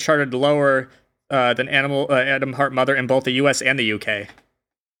actually charted lower than Atom Heart Mother in both the U.S. and the U.K.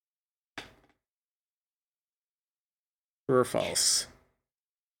 True or false?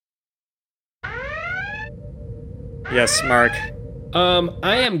 Yes, Mark.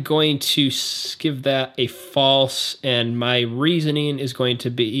 I am going to give that a false, and my reasoning is going to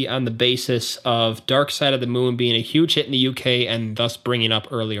be on the basis of Dark Side of the Moon being a huge hit in the UK and thus bringing up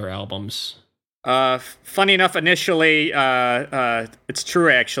earlier albums. Funny enough, initially, it's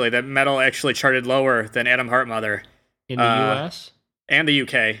true actually that Metal actually charted lower than Atom Heart Mother In the US? and the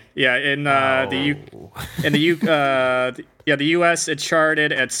UK. Yeah, in the US it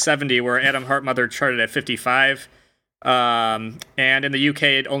charted at 70, where Atom Heart Mother charted at 55. And in the UK,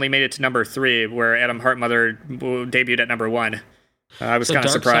 it only made it to number 3, where Atom Heart Mother debuted at number 1. I was kind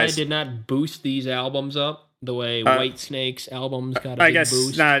of surprised. Dark Side did not boost these albums up the way Whitesnake's albums got a big I guess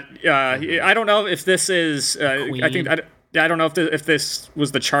boost. not. I don't know if this is. I don't know if this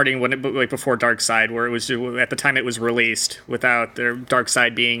was the charting when it like before Dark Side, where it was at the time it was released without their Dark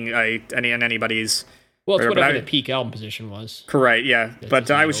Side being anybody's. Well, it's whatever the peak album position was. Correct, yeah. But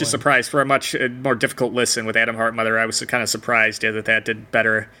I was just surprised for a much more difficult listen with Atom Heart Mother. I was kind of surprised that did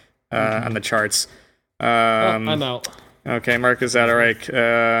better on the charts. I'm out. Okay, Mark is out. All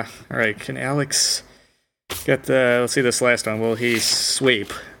right. Can Alex get the? Let's see this last one. Will he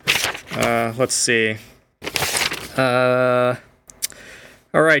sweep? Let's see. All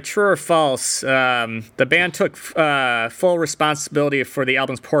right, true or false? The band took full responsibility for the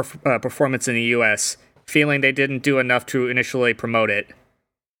album's poor performance in the U.S., feeling they didn't do enough to initially promote it.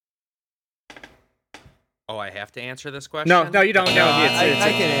 Oh, I have to answer this question? No, you don't. No, I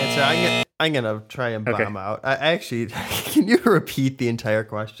can answer. I'm gonna try and bomb out. I actually, can you repeat the entire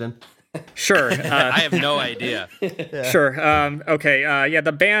question? Sure. I have no idea. Sure. Okay.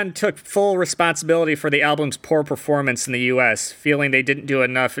 The band took full responsibility for the album's poor performance in the U.S., feeling they didn't do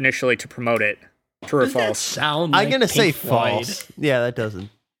enough initially to promote it. True or false? Sound I'm like gonna say Pink Floyd. false. Yeah, that doesn't.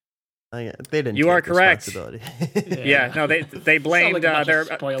 They didn't. You take are correct. responsibility. Yeah. No, they blamed Sound like a bunch of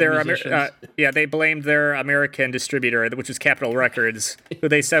spoiled musicians. they blamed their American distributor, which was Capitol Records, who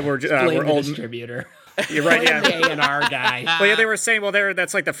they said were Blame the old. distributor. You're right. Yeah. The A&R guy. Well, yeah, they were saying,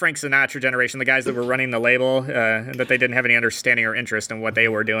 that's like the Frank Sinatra generation, the guys that were running the label, and that they didn't have any understanding or interest in what they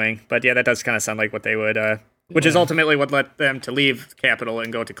were doing. But yeah, that does kind of sound like what they would, which is ultimately what led them to leave Capitol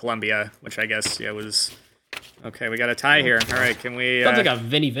and go to Columbia, which I guess, was... Okay, we got a tie here. All right, can we... Sounds like a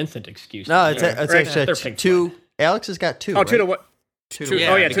Vinnie Vincent excuse. No, it's actually They're Pink two. Floyd. Alex has got 2. Oh, right? 2 to what? Yeah, 2 to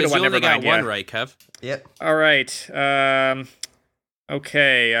 1. because you Never only got mind. one Yeah. right, Kev. Yep. All right.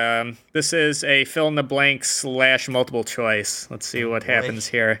 Okay. This is a fill in the blank / multiple choice. Let's see what happens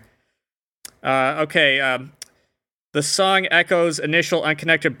here. Okay. The song Echo's initial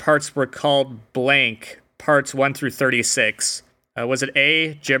unconnected parts were called blank, parts 1 through 36. Was it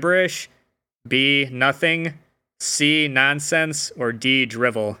A, gibberish, B, nothing, C, nonsense, or D,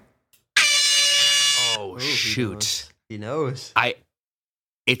 drivel? Oh, shoot. He knows.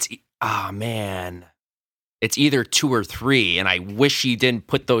 Man. It's either 2 or 3, and I wish you didn't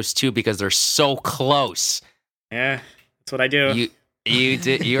put those 2 because they're so close. Yeah, that's what I do.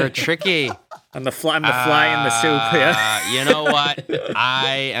 You're tricky. I'm the fly in the soup. Yeah. You know what?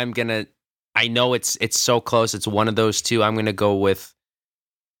 I know it's so close. It's one of those 2. I'm gonna go with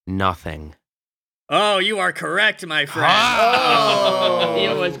nothing. Oh, you are correct, my friend. Oh. He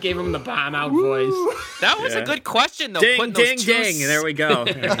almost gave him the bomb out voice. That was a good question, though. Ding, Putting ding, those ding. There we go.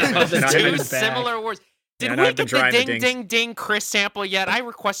 two similar words. Did we get the ding, ding, ding Chris sample yet? I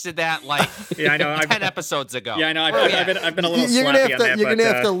requested that I know. 10 episodes ago. Yeah, I know. I've been a little You're sloppy gonna have on to. that. You're gonna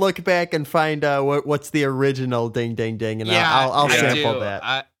have to look back and find what's the original ding, ding, ding, and I'll sample that.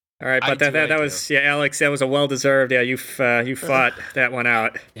 All right, but that was Alex. That was a well deserved. Yeah, you fought that one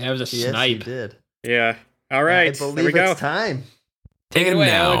out. Yeah, it was a Yes, snipe. you did. Yeah. All right. I there we believe go. it's time. Take it And away,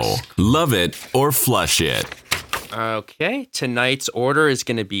 now, Alex. love it or flush it. Okay, tonight's order is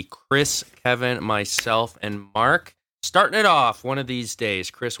going to be Chris, Kevin, myself, and Mark. Starting it off one of these days.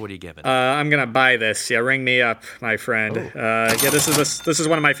 Chris, what are you giving? I'm gonna buy this. Yeah, ring me up, my friend. This is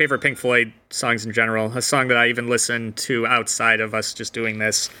one of my favorite Pink Floyd songs in general. A song that I even listen to outside of us just doing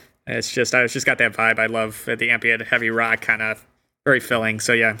this. It's just got that vibe I love, the ambient heavy rock kind of, very filling.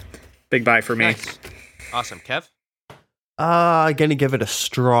 So yeah, big buy for me. Nice. Awesome, Kev. I'm gonna give it a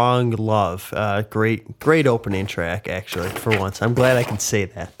strong love. Great opening track, actually. For once, I'm glad I can say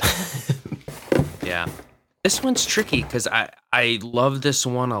that. Yeah, this one's tricky because I love this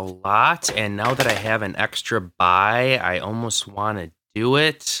one a lot, and now that I have an extra buy, I almost want to do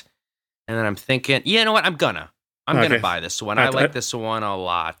it, and then I'm thinking, you know what? I'm gonna buy this one. I like this one a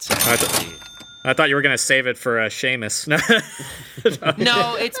lot. I thought you were gonna save it for Seamus.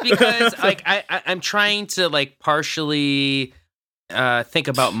 No, it's because like I'm trying to like partially think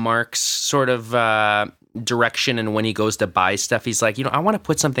about Mark's sort of direction, and when he goes to buy stuff, he's like, I want to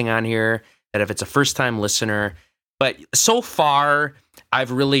put something on here that if it's a first time listener, but so far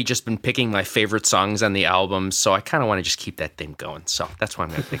I've really just been picking my favorite songs on the album, so I kind of want to just keep that theme going. So that's why I'm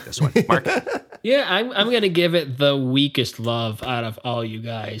going to pick this one. Mark. Yeah, I'm going to give it the weakest love out of all you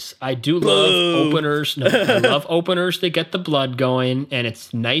guys. I do love openers. No, I love openers that get the blood going, and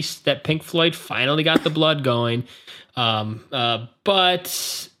it's nice that Pink Floyd finally got the blood going.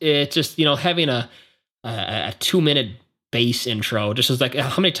 But it just, having a 2-minute bass intro just is like,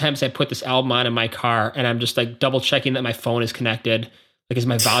 how many times I put this album on in my car, and I'm just like double checking that my phone is connected. Like, is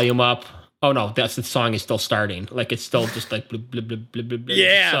my volume up? Oh no, the song is still starting. Like, it's still just like blah, blah, blah, blah, blah, blah.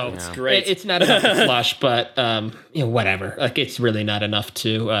 Yeah, so it's great. It's not enough to flush, but whatever. Like, it's really not enough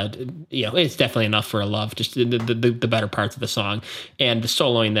to it's definitely enough for a love. Just the better parts of the song, and the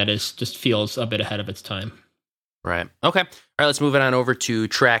soloing that is just feels a bit ahead of its time. Right. Okay. All right. Let's move it on over to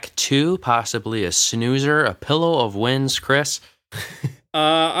track 2, possibly a snoozer, A Pillow of Winds. Chris.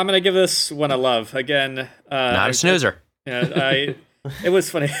 I'm gonna give this one a love again. Not a snoozer. It was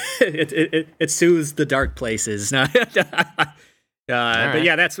funny. It soothes the dark places. But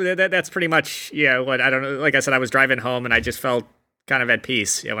yeah, that's pretty much what I don't know. Like I said, I was driving home and I just felt kind of at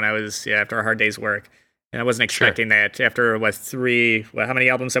peace. When I was after a hard day's work, and I wasn't expecting that. After how many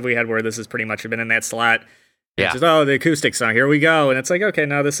albums have we had where this has pretty much been in that slot? Yeah. Just, the acoustic song. Here we go. And it's like, okay,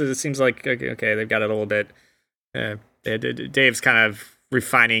 now it seems like okay, they've got it a little bit. Dave's kind of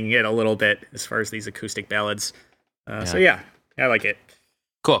refining it a little bit as far as these acoustic ballads. So yeah, I like it.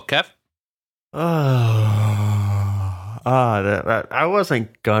 Cool, Kev. I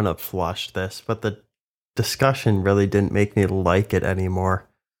wasn't gonna flush this, but the discussion really didn't make me like it anymore.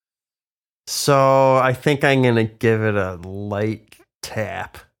 So I think I'm gonna give it a light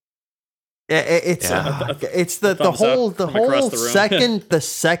tap. It's the whole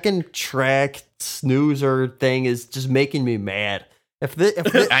second track snoozer thing is just making me mad. I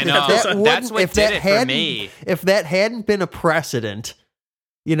know that's what did it for me. If that hadn't been a precedent,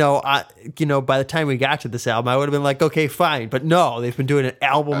 by the time we got to this album, I would have been like, okay, fine. But no, they've been doing it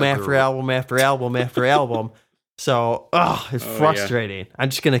album after album after album after album. So, it's frustrating. Yeah. I'm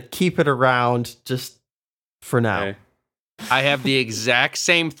just gonna keep it around just for now. Okay. I have the exact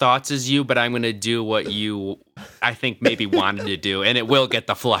same thoughts as you, but I'm going to do what you, I think, maybe wanted to do, and it will get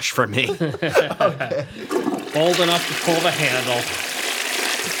the flush for me. Okay. Bold enough to pull the handle.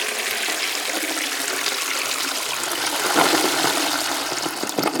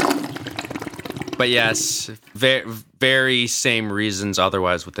 But yes, very, very same reasons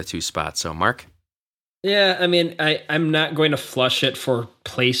otherwise with the 2 spots. So, Mark? Yeah, I mean, I'm not going to flush it for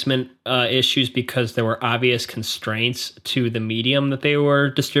placement issues because there were obvious constraints to the medium that they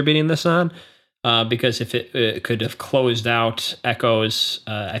were distributing this on. Because if it could have closed out echoes,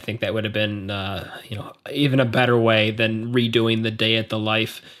 I think that would have been, even a better way than redoing the Day in the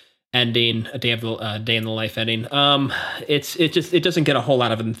Life ending. Day in the Life ending. It doesn't get a whole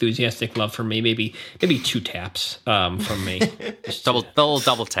lot of enthusiastic love from me. Maybe 2 taps from me. Just double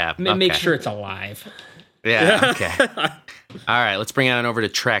tap. Make sure it's alive. Yeah, okay. All right, let's bring it on over to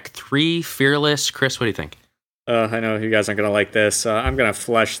track 3, Fearless. Chris, what do you think? I know you guys aren't going to like this. I'm going to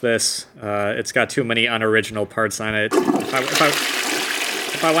flush this. It's got too many unoriginal parts on it.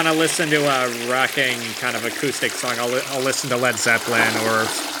 If I want to listen to a rocking kind of acoustic song, I'll listen to Led Zeppelin or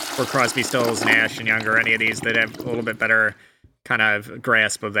Crosby, Stills, Nash & Young, or any of these that have a little bit better kind of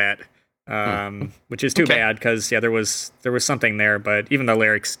grasp of that. Which is too bad because, there was something there, but even the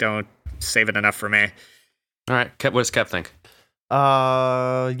lyrics don't save it enough for me. All right, Kev, what does Kev think?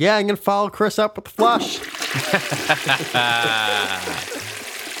 I'm gonna follow Chris up with the flush.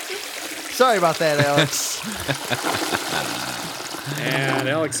 Sorry about that, Alex. And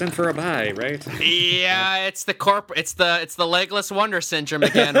Alex in for a bye, right? Yeah, it's the Legless Wonder syndrome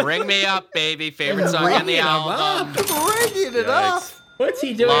again. Ring me up, baby. Favorite song on the album. Ringing it up. What's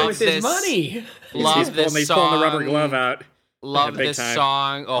he doing Love with this. his money? Love this He's song. pulling the rubber glove out. Love big this time.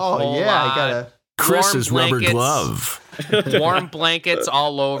 song. Oh yeah, I gotta. Chris's Warm rubber blankets. glove. Warm blankets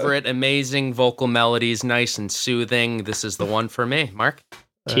all over it. Amazing vocal melodies, nice and soothing. This is the one for me. Mark?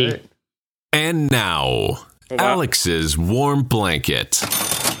 T. All right. And now, wow. Alex's warm blanket.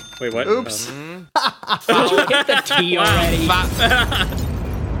 Wait, what? Oops. Did you hit the T already?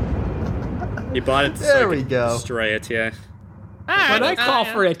 He bought it. There we go. Destroy it, yeah. When I call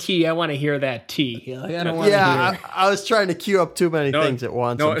for a T, I want to hear that T. Like, I don't want to Yeah, hear. I was trying to queue up too many things at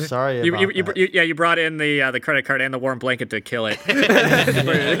once. I'm sorry you, about you, that. you brought in the credit card and the warm blanket to kill it.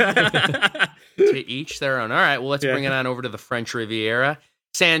 To each their own. All right, well, let's bring it on over to the French Riviera.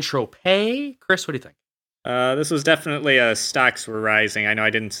 Saint-Tropez. Chris, what do you think? This was definitely stocks were rising. I know I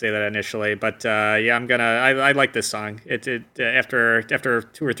didn't say that initially, but yeah, I like this song. It after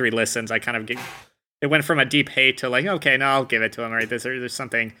 2 or 3 listens, I kind of it went from a deep hate to like, okay, no, I'll give it to him. Right, there's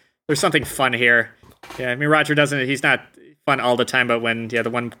something fun here. Yeah, I mean Roger he's not fun all the time, but when the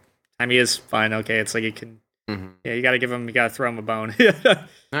one time he is fun, okay, it's like you can you gotta throw him a bone. All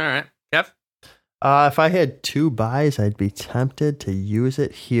right, Kev. If I had 2 buys, I'd be tempted to use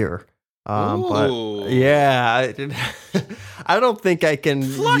it here. Ooh. But yeah, I don't think I can.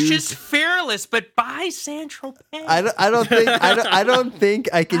 Flush use, is fearless, but buy Saint-Tropez. I don't think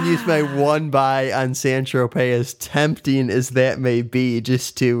I can use my 1 buy on Saint-Tropez, as tempting as that may be,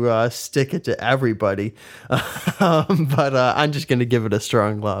 just to stick it to everybody. But I'm just gonna give it a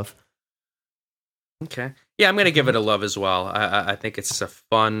strong love. Okay. Yeah, I'm gonna give it a love as well. I think it's a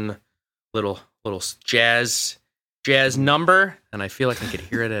fun little jazz number, and I feel like I could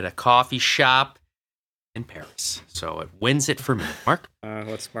hear it at a coffee shop in Paris. So it wins it for me. Mark?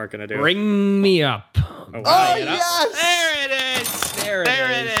 What's Mark gonna do? Ring me up. Oh, Oh Get up. yes! There it is.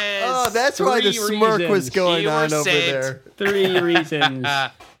 There it is. Oh, that's why the 3 smirk was reasons. going You were on over saved. there. 3 reasons.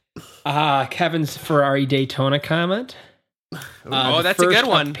 Kevin's Ferrari Daytona comment. Oh, that's a good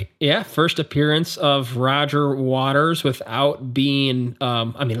one. First appearance of Roger Waters without being.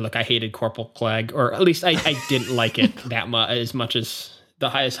 I mean, look, I hated Corporal Clegg, or at least I didn't like it that much as the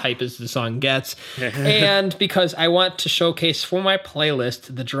highest hype as the song gets, and because I want to showcase for my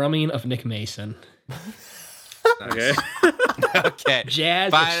playlist the drumming of Nick Mason. Okay. Okay.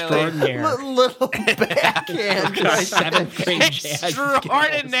 Jazz Finally. extraordinaire. Little backhand. 7th grade jazz.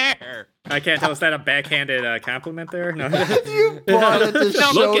 Extraordinaire. I can't tell. Is that a backhanded compliment there? No. You bought it to Look,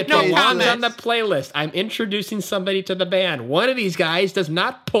 it showcase belongs it. on the playlist. I'm introducing somebody to the band. One of these guys does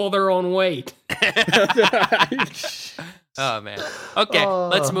not pull their own weight. Oh, man. Okay,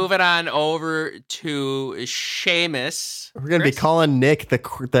 let's move it on over to Seamus. We're gonna be calling Nick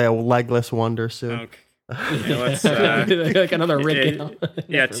the legless wonder soon. Okay. Yeah, let's, Like another Rick.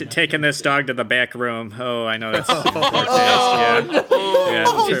 taking this dog to the back room. Oh, I know that's. Oh,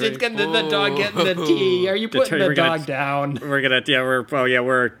 yeah. Is it gonna the dog getting the tea? Are you putting the we're gonna- dog down? We're gonna.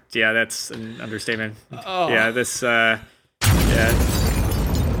 Yeah, that's an understatement. Oh. Yeah, this. Yeah,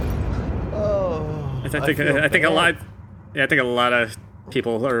 Oh, I think a lot. Yeah, I think a lot of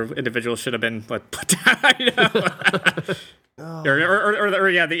people or individuals should have been put down. You know? Or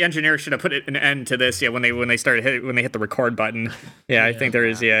yeah, the engineer should have put an end to this. Yeah, when they hit the record button. Yeah, I think there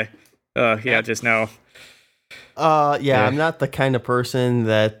is. Yeah, just no. Yeah, I'm not the kind of person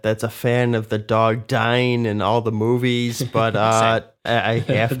that's a fan of the dog dying in all the movies, but I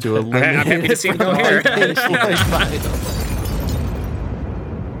have to eliminate. I'm happy to see him go here.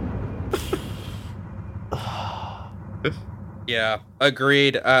 Yeah,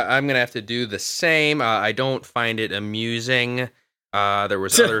 agreed. I'm gonna have to do the same. I don't find it amusing. There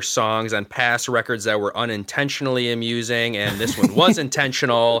was other songs on past records that were unintentionally amusing, and this one was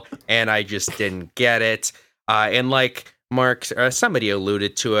intentional, and I just didn't get it. And like Mark, somebody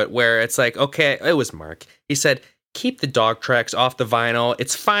alluded to it, where it's like, okay, it was Mark. He said, keep the dog tracks off the vinyl.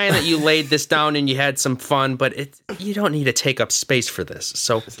 It's fine that you laid this down and you had some fun, but you don't need to take up space for this.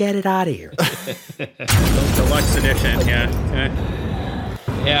 So get it out of here. Deluxe edition. Yeah.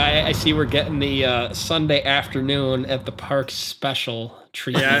 Yeah, I see we're getting the Sunday afternoon at the park special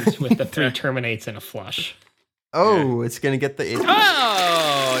treatment with the 3 terminates and a flush. Oh, it's gonna get the.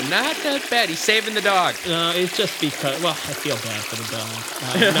 Oh, not that bad. He's saving the dog. No, it's just because, well, I feel bad for the dog.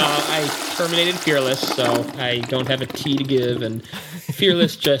 No, I terminated Fearless, so I don't have a T to give. And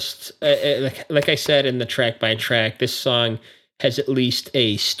Fearless just, like I said in the track by track, this song has at least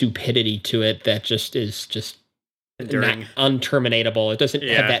a stupidity to it that just is just Enduring. unterminatable. It doesn't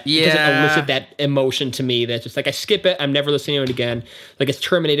have that. It doesn't Yeah. elicit that emotion to me. That's just like I skip it. I'm never listening to it again. Like it's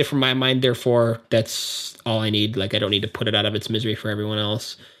terminated from my mind. Therefore, that's all I need. Like I don't need to put it out of its misery for everyone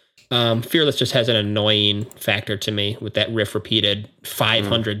else. Fearless just has an annoying factor to me with that riff repeated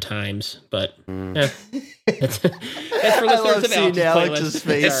 500 times. But that's for I love listeners of seeing Alex's Alex's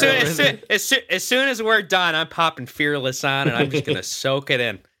playlist. face. As soon as we're done, I'm popping Fearless on, and I'm just gonna soak it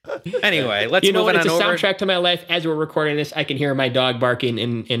in. Anyway, let's You know move what? on It's a over. soundtrack to my life. As we're recording this, I can hear my dog barking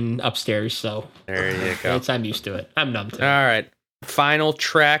in upstairs. So There you go. I'm used to it. I'm numb to it. All right. Final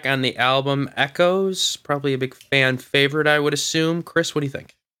track on the album, Echoes. Probably a big fan favorite, I would assume. Chris, what do you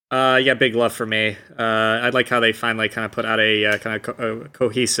think? Yeah, big love for me. I like how they finally kind of put out a kind of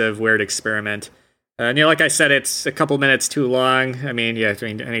cohesive, weird experiment. And like I said, it's a couple minutes too long. I mean,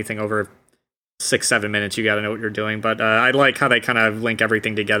 anything over 6-7 minutes, you got to know what you're doing. But I like how they kind of link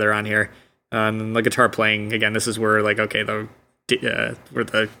everything together on here. The guitar playing again. This is where like okay,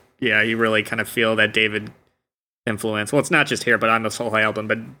 you really kind of feel that David influence. Well, it's not just here, but on this whole album,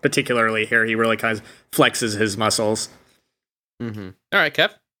 but particularly here, he really kind of flexes his muscles. Mm-hmm. All right,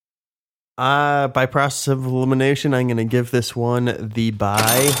 Kev. By process of elimination, I'm going to give this one the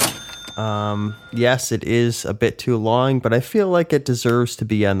bye. Yes, it is a bit too long, but I feel like it deserves to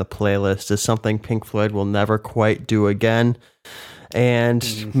be on the playlist as something Pink Floyd will never quite do again.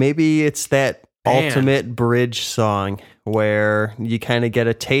 And maybe it's that ultimate bridge song where you kind of get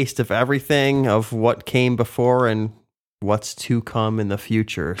a taste of everything of what came before and what's to come in the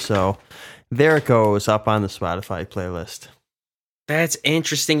future. So there it goes up on the Spotify playlist. That's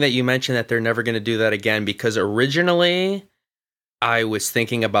interesting that you mentioned that they're never going to do that again, because originally I was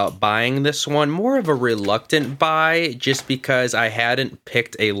thinking about buying this one, more of a reluctant buy, just because I hadn't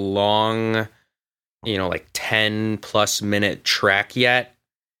picked a long, like 10 plus minute track yet.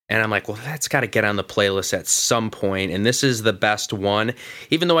 And I'm like, well, that's got to get on the playlist at some point. And this is the best one,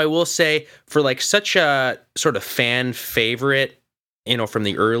 even though I will say for like such a sort of fan favorite, from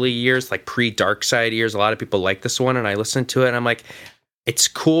the early years, like pre-Dark Side years, a lot of people like this one. And I listened to it and I'm like, it's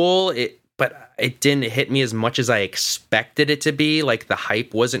cool. But it didn't hit me as much as I expected it to be. Like the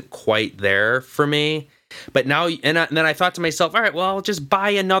hype wasn't quite there for me. But now, and then I thought to myself, all right, well, I'll just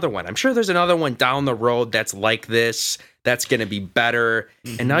buy another one. I'm sure there's another one down the road that's like this, that's going to be better.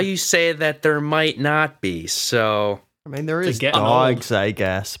 And now you say that there might not be. So, I mean, there is getting dogs, I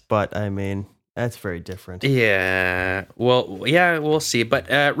guess, but I mean, that's very different. yeah, well, yeah, we'll see. But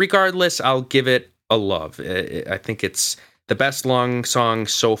regardless, I'll give it a love. I think it's the best long song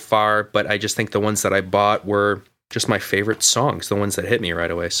so far, but I just think the ones that I bought were just my favorite songs, the ones that hit me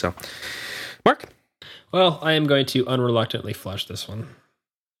right away. So, Mark? Well, I am going to unreluctantly flush this one.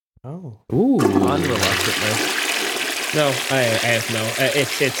 Oh, Ooh. unreluctantly. No, I have no.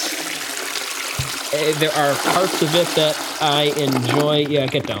 There are parts of it that I enjoy. Yeah,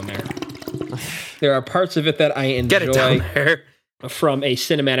 get down there. There are parts of it that I enjoy Get it down there. from a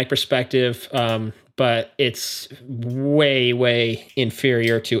cinematic perspective, but it's way, way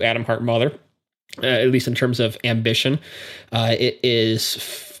inferior to Adam Hart Mother, at least in terms of ambition. It is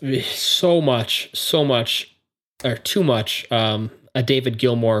so much, or too much, a David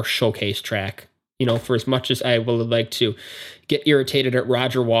Gilmour showcase track. For as much as I would like to get irritated at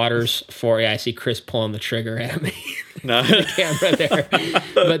Roger Waters for, I see Chris pulling the trigger at me. No. The camera there.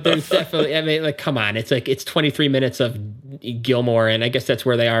 But there's definitely, come on. It's like, it's 23 minutes of Gilmour, and I guess that's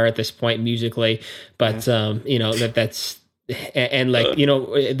where they are at this point musically. But, that's, and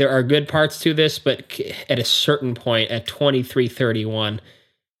there are good parts to this, but at a certain point at 23:31,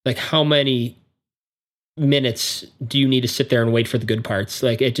 like how many minutes do you need to sit there and wait for the good parts?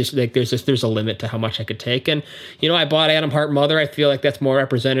 Like it just like there's a limit to how much I could take. And I bought Adam Hart Mother. I feel like that's more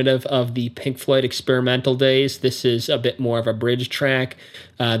representative of the Pink Floyd experimental days. This is a bit more of a bridge track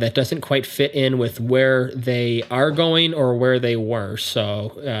that doesn't quite fit in with where they are going or where they were.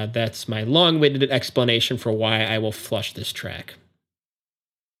 So that's my long-winded explanation for why I will flush this track.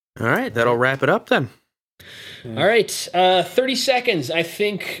 All right, that'll wrap it up then. All right, 30 seconds. I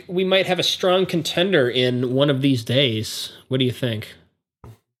think we might have a strong contender in one of these days. What do you think?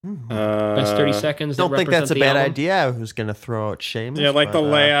 Best 30 seconds. Don't that think that's a represent the bad album? idea. I was going to throw out Seamus. Yeah, like but, the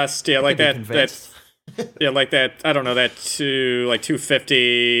last. Yeah, like could be that. convinced. Like that. I don't know, that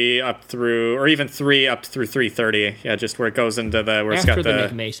 250 up through, or even 3 up through 330. Yeah, just where it goes into the where it's After got the the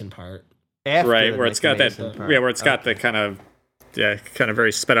Nick Mason part. After right the where it's Nick got that. Mason part. Yeah, where it's got the kind of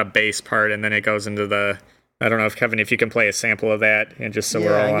very sped up bass part, and then it goes into the. I don't know if Kevin, if you can play a sample of that, and just so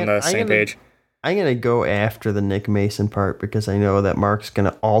we're all on the same page. I'm going to go after the Nick Mason part because I know that Mark's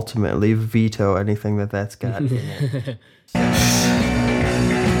going to ultimately veto anything that's got in it.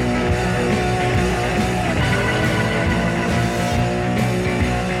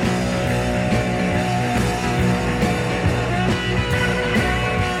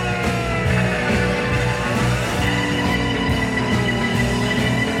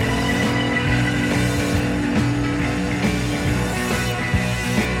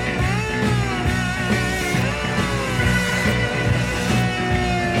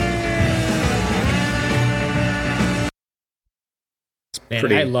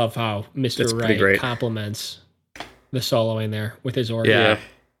 Man, I love how Mr. That's pretty Wright great. compliments the soloing there with his organ. Yeah,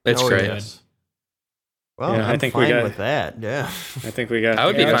 it's Oh, great. yes. Well, Yeah, I I'm think we fine got- with that. Yeah. I think we got. I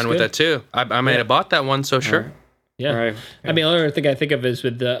would be Yeah, that's fine with good. that too. I might have bought that one, so sure. Yeah. All right. I mean, the only other thing I think of is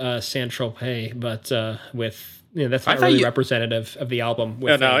with the Saint-Tropez, but with that's I not thought really you- representative of the album. No,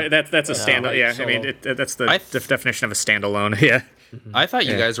 With, no, that's a standalone. right, Yeah, solo. I mean, that's the I- definition of a standalone. Yeah. I thought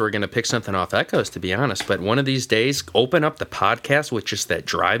you guys were going to pick something off Echoes, to be honest. But one of these days, open up the podcast with just that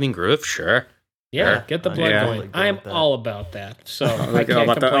driving groove. Sure. yeah, Sure. get the blood Yeah. going. Totally good I'm with that. all about that. So I Like, can't all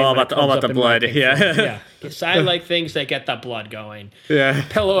about the- complain all when about it the- all comes about up the in my blood, Pink yeah. Floyd. Yeah. So I like things that get the blood going. Yeah.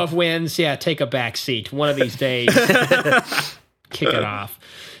 Pillow of Winds, yeah, take a back seat. One of these days, kick it off.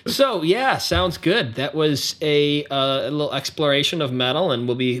 So yeah, sounds good. That was a little exploration of metal, and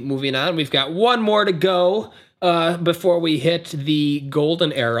we'll be moving on. We've got one more to go before we hit the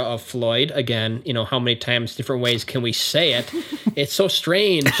golden era of Floyd. Again, how many times, different ways can we say it? It's so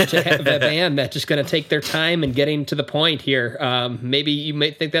strange to have a band that's just going to take their time and getting to the point here. Maybe you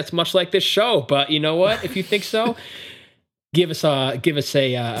might think that's much like this show, but you know what? If you think so, send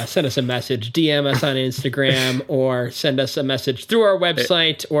us a message, DM us on Instagram, or send us a message through our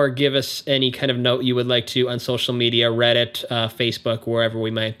website, or give us any kind of note you would like to on social media, Reddit, Facebook, wherever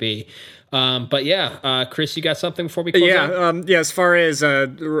we might be. But yeah, Chris, you got something before we close out? Yeah. As far as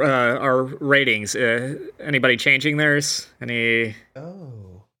our ratings, anybody changing theirs?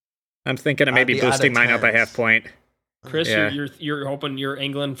 Oh. I'm thinking of maybe the out boosting of mine up a 10s. half point. Chris, yeah. you're hoping you're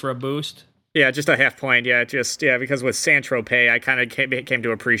England for a boost? Yeah, just a half point. Yeah, because with Saint-Tropez, I kind of came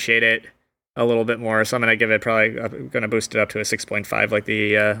to appreciate it a little bit more. So I'm gonna give it I'm gonna boost it up to a 6.5, like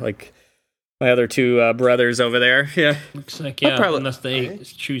the like my other two brothers over there. Yeah. Looks like, I'll probably- unless they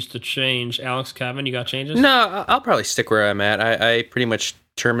choose to change. Alex, Kevin, you got changes? No, I'll probably stick where I'm at. I pretty much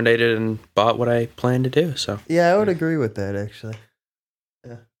terminated and bought what I planned to do. So Yeah, I would agree with that, actually.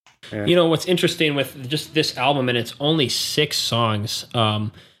 What's interesting with just this album, and it's only 6 songs,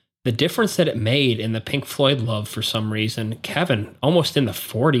 the difference that it made in the Pink Floyd love for some reason. Kevin, almost in the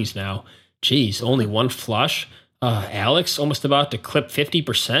 40s now. Geez, only one flush. Alex, almost about to clip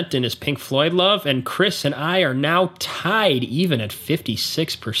 50% in his Pink Floyd love. And Chris and I are now tied even at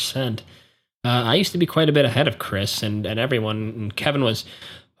 56%. I used to be quite a bit ahead of Chris and everyone. And Kevin was...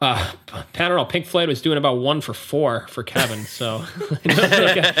 I don't know. Pink Floyd was doing about 1 for 4 for Kevin, so like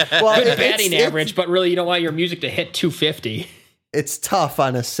a good batting average. But really, you don't want your music to hit 250. It's tough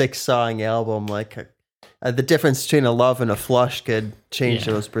on a 6-song album. Like the difference between a love and a flush could change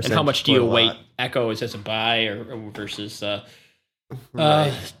those percentages. And how much do you quite a weight lot. Echoes as a buy or versus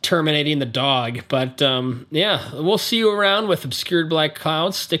Right. terminating the dog? But yeah, we'll see you around with Obscured Black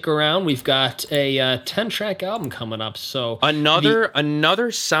Clouds. Stick around. We've got a 10-track album coming up. So another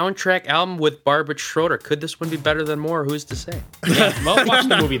soundtrack album with Barbara Schroeder. Could this one be better than more? Who's to say? yeah, well, watch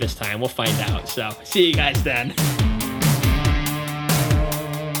the movie this time. We'll find out. So see you guys then.